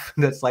laugh.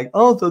 That's like,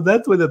 oh, so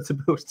that's what I'm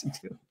supposed to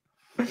do.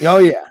 Oh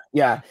yeah,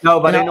 yeah.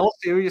 No, but in all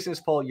seriousness,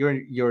 Paul,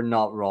 you're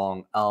not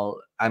wrong.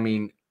 I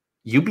mean,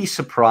 you'd be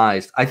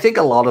surprised. I think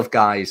a lot of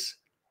guys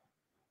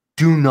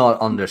do not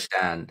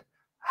understand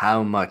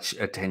how much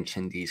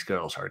attention these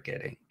girls are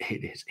getting.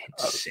 It is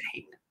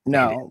insane.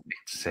 No,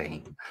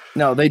 insane.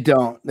 No, they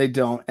don't. They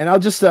don't. And I'll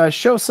just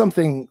show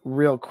something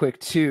real quick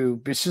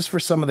too. It's just for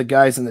some of the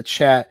guys in the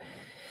chat.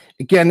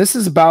 Again, this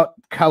is about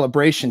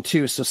calibration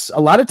too. So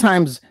a lot of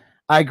times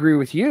I agree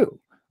with you.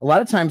 A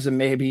lot of times a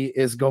maybe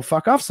is go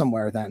fuck off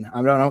somewhere then.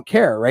 I don't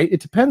care, right?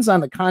 It depends on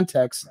the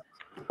context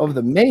of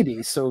the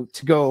maybe. So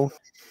to go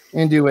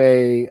into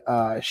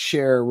a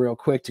share real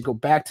quick, to go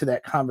back to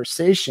that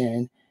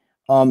conversation,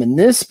 in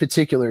this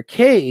particular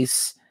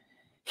case,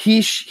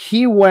 she's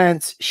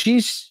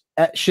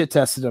shit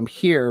tested him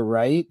here,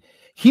 right?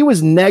 He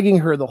was negging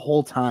her the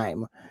whole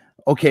time.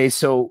 Okay,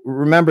 so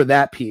remember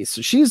that piece.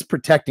 So she's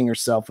protecting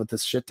herself with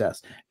this shit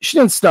test. She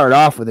didn't start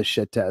off with a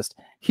shit test.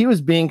 He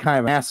was being kind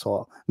of an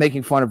asshole,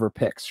 making fun of her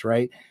pics,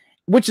 right?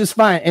 Which is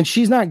fine. And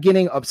she's not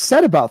getting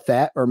upset about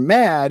that or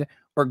mad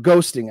or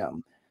ghosting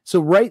him. So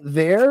right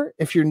there,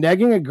 if you're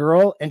negging a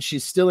girl and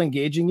she's still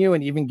engaging you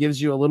and even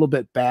gives you a little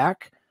bit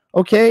back,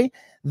 okay,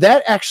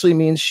 that actually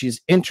means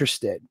she's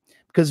interested.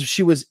 Because if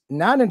she was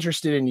not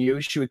interested in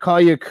you, she would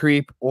call you a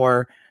creep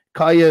or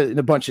call you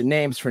a bunch of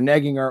names for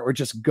negging her or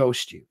just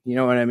ghost you. You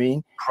know what I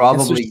mean?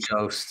 Probably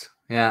ghost.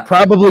 Yeah.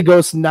 Probably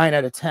ghost 9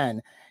 out of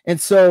 10. And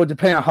so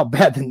depending on how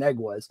bad the neg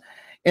was.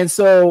 And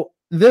so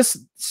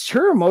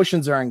her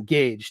emotions are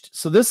engaged.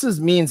 So this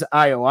means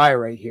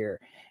IOI right here.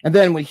 And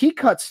then when he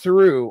cuts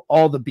through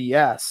all the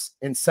BS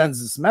and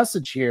sends this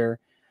message here,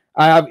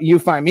 you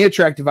find me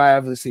attractive. I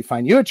obviously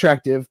find you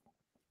attractive.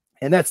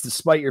 And that's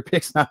despite your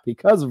picks, not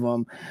because of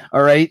them.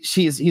 All right.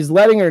 He's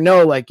letting her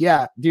know, like,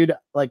 yeah, dude,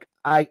 like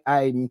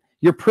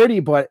you're pretty,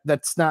 but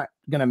that's not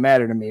gonna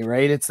matter to me,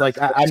 right? It's like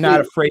I'm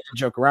not afraid to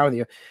joke around with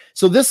you.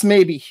 So this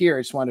may be here,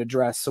 I just want to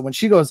address. So when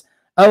she goes,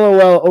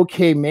 LOL,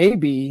 okay,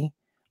 maybe,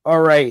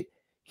 all right,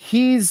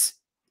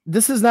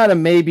 this is not a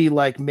maybe,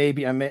 like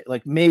maybe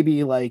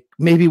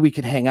maybe we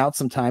could hang out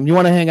sometime. You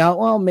want to hang out?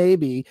 Well,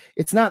 maybe.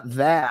 It's not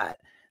that.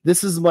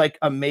 This is like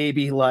a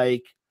maybe,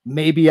 like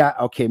maybe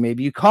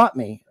maybe you caught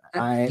me.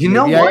 I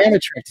am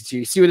attracted to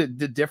you. See what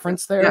the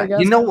difference there? Yeah, I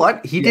guess? you know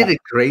what? He did it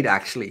great,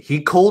 actually.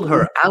 He called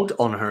her out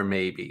on her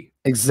maybe.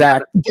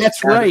 Exactly.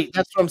 That's right.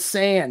 That's what I'm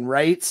saying,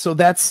 right? So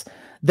that's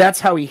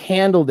how he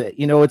handled it.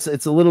 You know, it's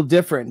a little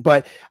different.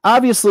 But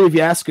obviously, if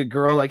you ask a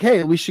girl, like,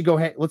 hey, we should go,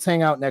 let's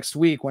hang out next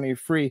week when you're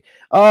free.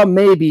 Oh,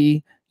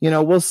 maybe. You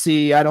know, we'll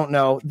see. I don't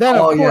know. Then,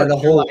 of course, the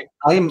whole like,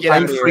 I'm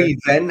free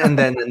then and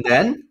then and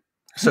then.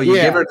 So you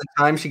give her the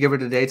time, she give her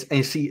the dates,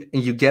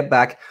 and you get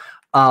back.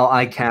 Oh,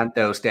 I can't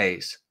those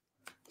days.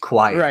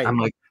 Quiet. Right. I'm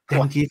like,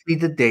 then give me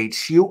the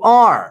dates you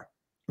are.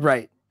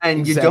 Right.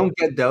 And you don't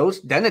get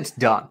those, then it's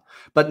done.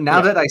 But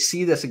now that I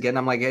see this again,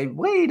 I'm like, hey,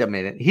 wait a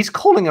minute. He's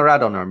calling her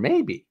out on her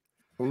maybe.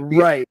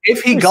 Right.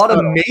 If he got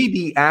a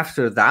maybe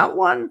after that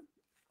one,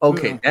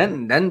 okay,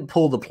 then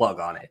pull the plug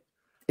on it.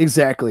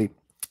 Exactly.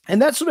 And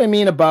that's what I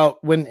mean about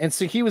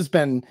so he's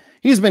been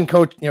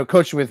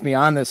coaching with me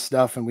on this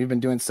stuff, and we've been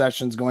doing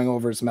sessions going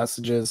over his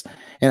messages,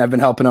 and I've been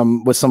helping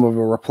him with some of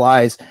the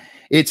replies.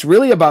 It's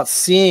really about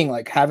seeing,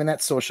 like, having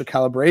that social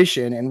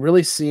calibration and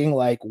really seeing,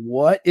 like,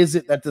 what is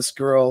it that this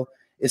girl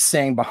is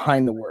saying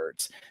behind the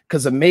words?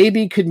 Because a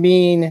maybe could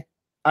mean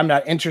I'm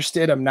not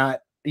interested. I'm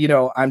not,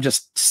 I'm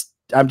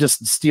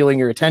just stealing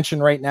your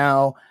attention right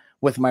now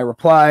with my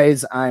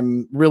replies.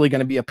 I'm really going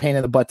to be a pain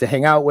in the butt to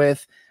hang out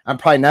with. I'm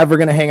probably never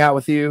going to hang out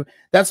with you.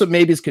 That's what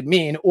maybes could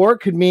mean. Or it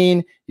could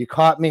mean you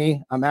caught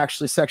me. I'm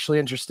actually sexually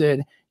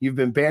interested. You've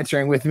been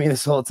bantering with me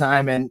this whole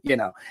time. And,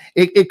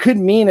 it could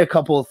mean a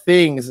couple of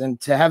things.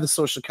 And to have the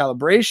social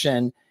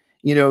calibration,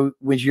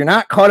 when you're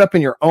not caught up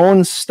in your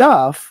own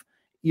stuff,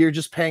 you're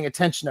just paying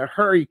attention to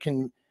her. You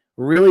can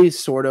really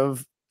sort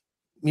of,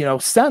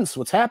 sense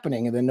what's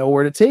happening and then know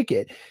where to take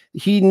it.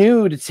 He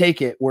knew to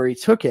take it where he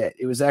took it.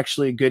 It was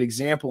actually a good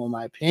example, in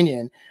my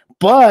opinion.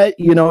 But,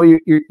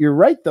 you're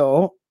right,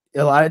 though.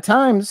 A lot of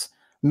times,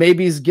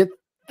 maybes get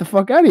the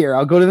fuck out of here.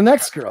 I'll go to the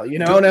next girl. You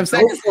know what I'm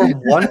saying?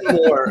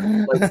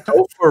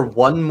 Go for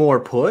one more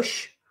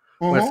push.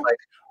 Where it's like,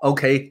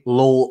 okay,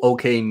 lol,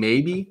 okay,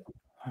 maybe.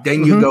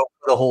 Then you go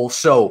for the whole,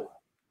 so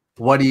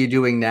what are you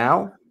doing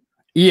now?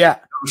 Yeah.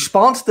 The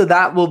response to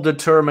that will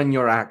determine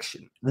your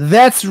action.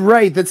 That's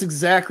right. That's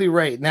exactly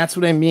right. And that's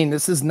what I mean.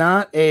 This is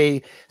not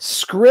a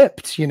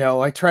script.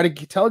 I try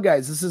to tell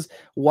guys, this is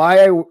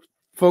why I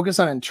focus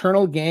on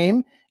internal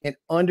game and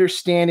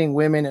understanding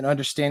women and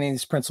understanding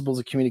these principles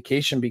of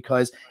communication,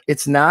 because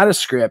it's not a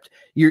script.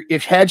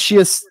 Had she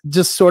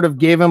just sort of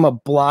gave him a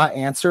blah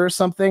answer or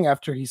something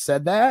after he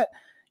said that,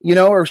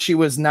 or she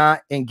was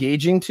not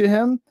engaging to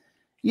him,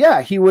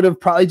 yeah, he would have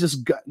probably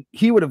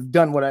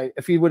done what I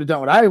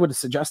would have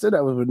suggested. I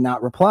would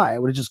not reply. I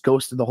would have just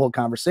ghosted the whole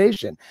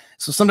conversation.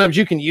 So sometimes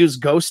you can use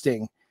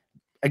ghosting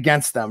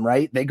against them,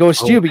 right? They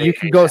ghost you, but you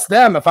can ghost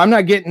them. If I'm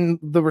not getting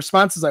the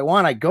responses I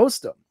want, I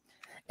ghost them.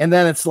 And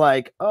then it's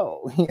like,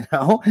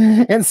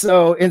 and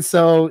so that's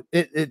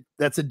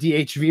a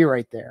DHV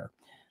right there.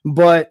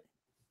 But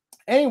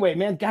anyway,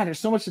 man, God, there's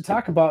so much to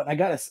talk about. I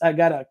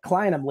got a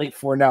client I'm late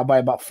for now by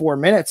about 4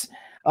 minutes.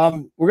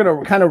 We're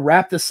going to kind of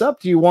wrap this up.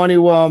 Do you want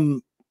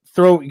to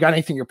you got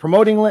anything you're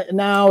promoting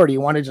now, or do you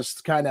want to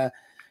just kind of,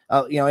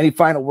 any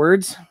final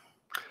words?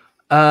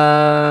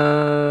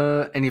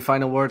 Any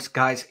final words,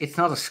 guys? It's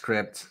not a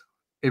script.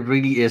 It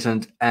really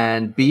isn't.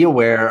 And be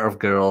aware of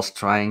girls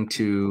trying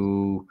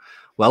to,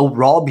 well,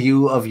 rob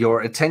you of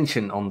your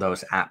attention on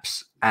those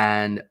apps.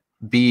 And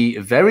be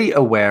very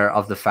aware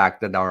of the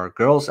fact that there are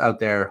girls out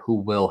there who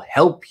will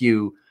help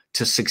you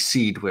to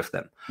succeed with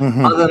them.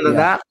 Other than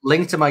that,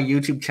 link to my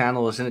YouTube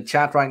channel is in the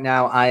chat right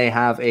now. I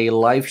have a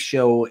live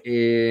show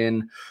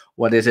in,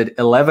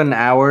 11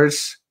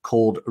 hours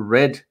called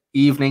Red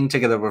Evening,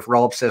 together with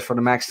Rob Says for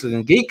the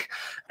Maximum Geek,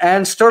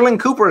 and Sterling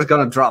Cooper is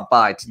going to drop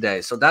by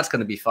today, so that's going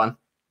to be fun.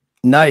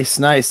 Nice.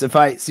 If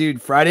I see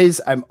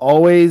Fridays, I'm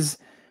always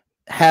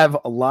have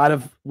a lot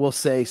of, we'll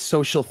say,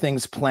 social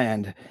things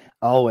planned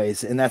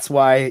always, and that's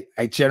why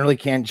I generally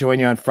can't join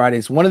you on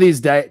Fridays. One of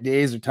these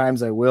days or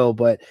times I will,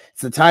 but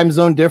it's the time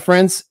zone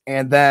difference,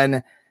 and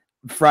then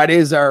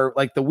Fridays are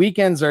like the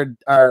weekends are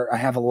I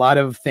have a lot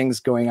of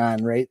things going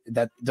on, right?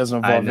 That doesn't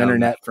involve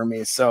internet for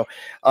me. So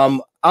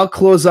I'll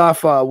close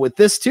off with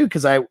this too,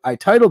 because I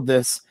titled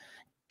this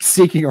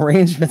Seeking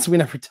Arrangements. We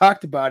never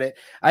talked about it.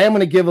 I am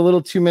going to give a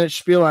little 2-minute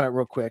spiel on it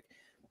real quick.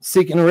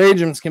 Seeking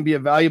arrangements can be a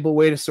valuable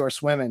way to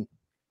source women.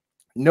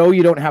 No,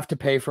 you don't have to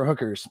pay for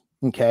hookers.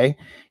 Okay.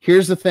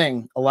 Here's the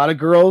thing. A lot of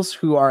girls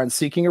who are on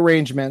seeking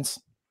arrangements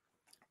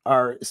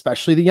are,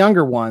 especially the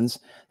younger ones,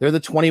 they're the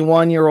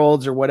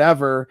 21-year-olds or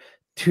whatever,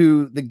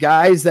 to the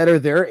guys that are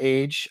their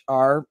age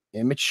are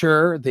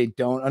immature. They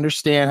don't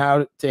understand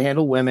how to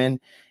handle women.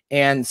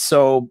 And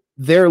so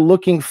they're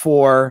looking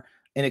for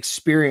an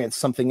experience,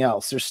 something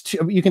else. There's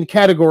two, you can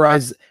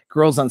categorize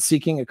girls on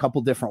seeking a couple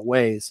different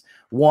ways.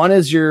 One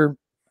is your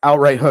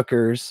outright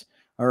hookers.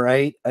 All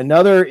right.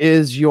 Another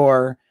is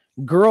your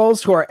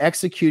girls who are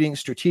executing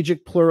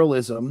strategic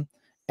pluralism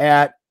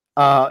at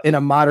in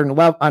a modern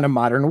level, on a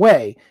modern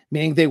way,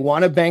 meaning they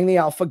want to bang the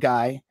alpha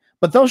guy,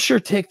 but they'll sure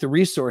take the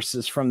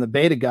resources from the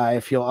beta guy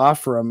if he'll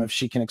offer them, if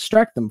she can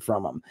extract them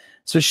from him.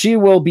 So she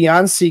will be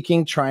on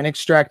seeking, trying to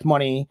extract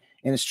money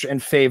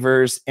and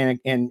favors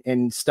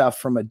and stuff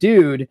from a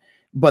dude,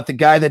 but the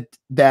guy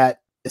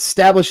that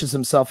establishes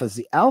himself as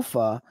the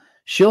alpha,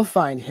 she'll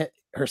find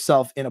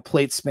herself in a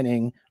plate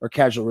spinning or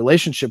casual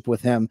relationship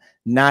with him,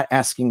 not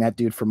asking that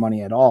dude for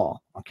money at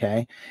all.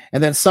 Okay.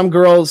 And then some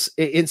girls,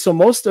 so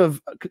most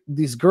of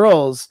these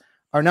girls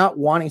are not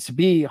wanting to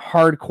be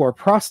hardcore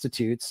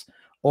prostitutes,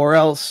 or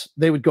else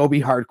they would go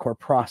be hardcore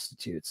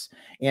prostitutes.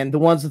 And the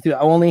ones with the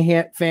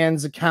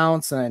OnlyFans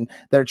accounts and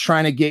they're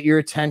trying to get your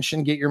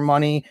attention, get your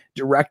money,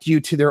 direct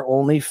you to their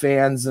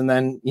OnlyFans, and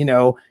then, you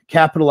know,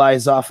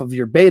 capitalize off of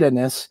your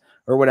beta-ness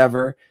or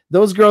whatever.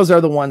 Those girls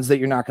are the ones that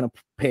you're not going to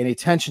pay any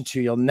attention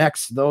to. You'll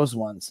next those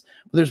ones.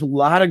 But there's a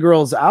lot of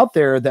girls out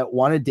there that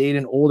want to date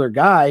an older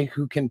guy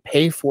who can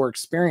pay for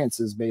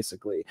experiences,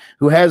 basically,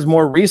 who has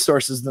more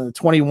resources than the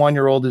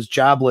 21-year-old who's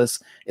jobless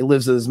and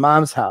lives at his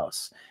mom's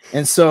house.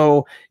 And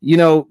so, you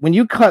know, when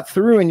you cut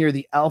through and you're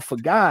the alpha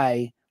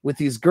guy with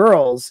these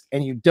girls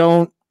and you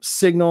don't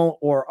signal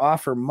or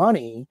offer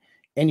money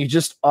and you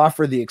just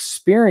offer the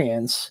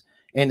experience,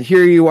 and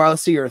here you are,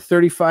 let's say you're a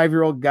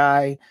 35-year-old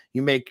guy,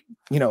 you make,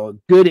 you know, a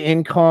good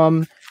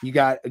income, you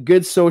got a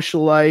good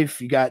social life,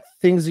 you got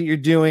things that you're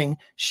doing,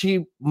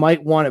 she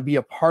might want to be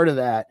a part of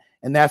that.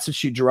 And that's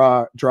what you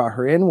draw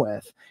her in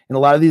with. And a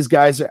lot of these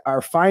guys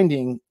are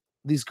finding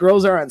these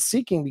girls are on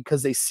seeking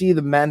because they see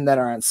the men that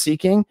are on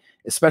seeking,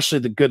 especially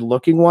the good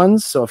looking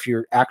ones. So if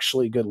you're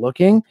actually good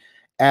looking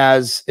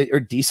or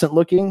decent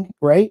looking,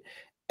 right,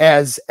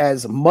 as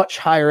much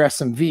higher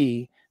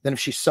SMV than if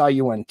she saw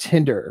you on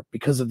Tinder,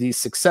 because of the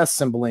success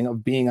symboling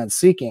of being on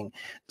seeking.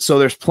 So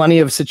there's plenty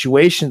of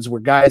situations where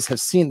guys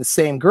have seen the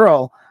same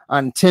girl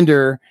on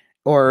Tinder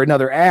or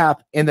another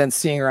app and then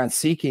seeing her on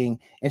seeking,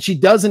 and she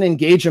doesn't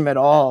engage him at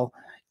all,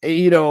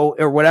 you know,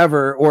 or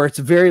whatever, or it's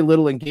very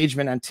little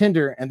engagement on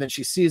Tinder, and then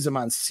she sees him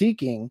on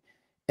seeking,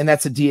 and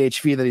that's a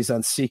DHV that he's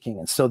on seeking.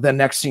 And so then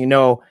next thing you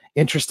know,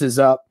 interest is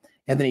up,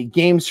 and then he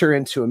games her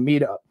into a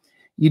meetup.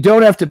 You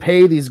don't have to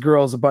pay these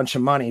girls a bunch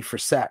of money for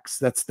sex.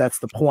 That's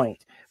the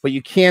point. But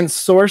you can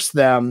source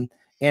them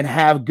and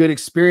have good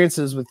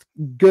experiences, with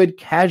good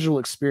casual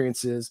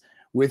experiences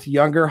with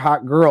younger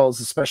hot girls,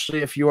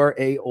 especially if you're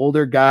a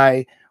older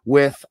guy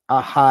with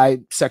a high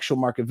sexual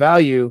market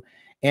value,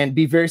 and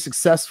be very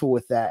successful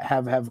with that,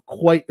 have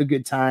quite a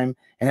good time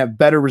and have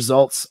better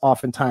results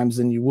oftentimes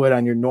than you would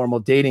on your normal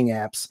dating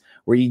apps,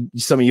 where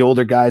some of you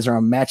older guys are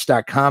on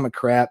Match.com and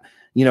crap,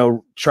 you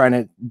know, trying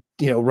to,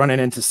 you know,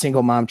 running into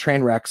single mom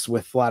train wrecks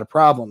with a lot of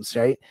problems,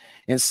 right?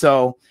 And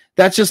so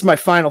that's just my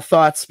final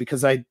thoughts,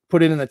 because I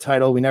put it in the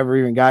title. We never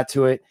even got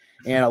to it.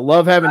 And I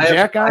love having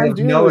Jack on,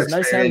 dude. No, it was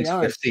nice having you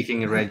on.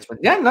 Seeking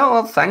arrangement. Yeah, no,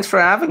 well, thanks for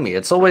having me.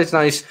 It's always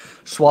nice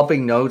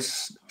swapping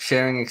notes,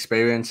 sharing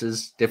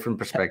experiences, different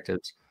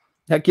perspectives.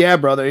 Heck yeah,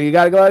 brother. You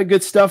got a lot of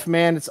good stuff,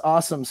 man. It's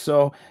awesome.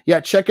 So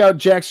yeah, check out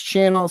Jack's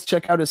channels,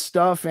 check out his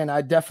stuff. And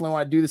I definitely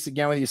want to do this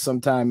again with you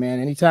sometime, man.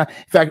 Anytime.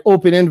 In fact,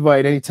 open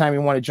invite anytime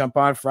you want to jump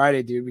on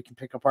Friday, dude. We can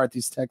pick apart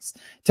these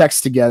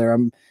texts together.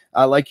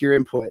 I like your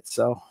input.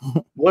 So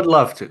would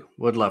love to.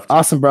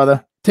 Awesome,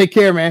 brother. Take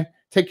care, man.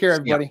 Take care,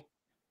 everybody. Yeah.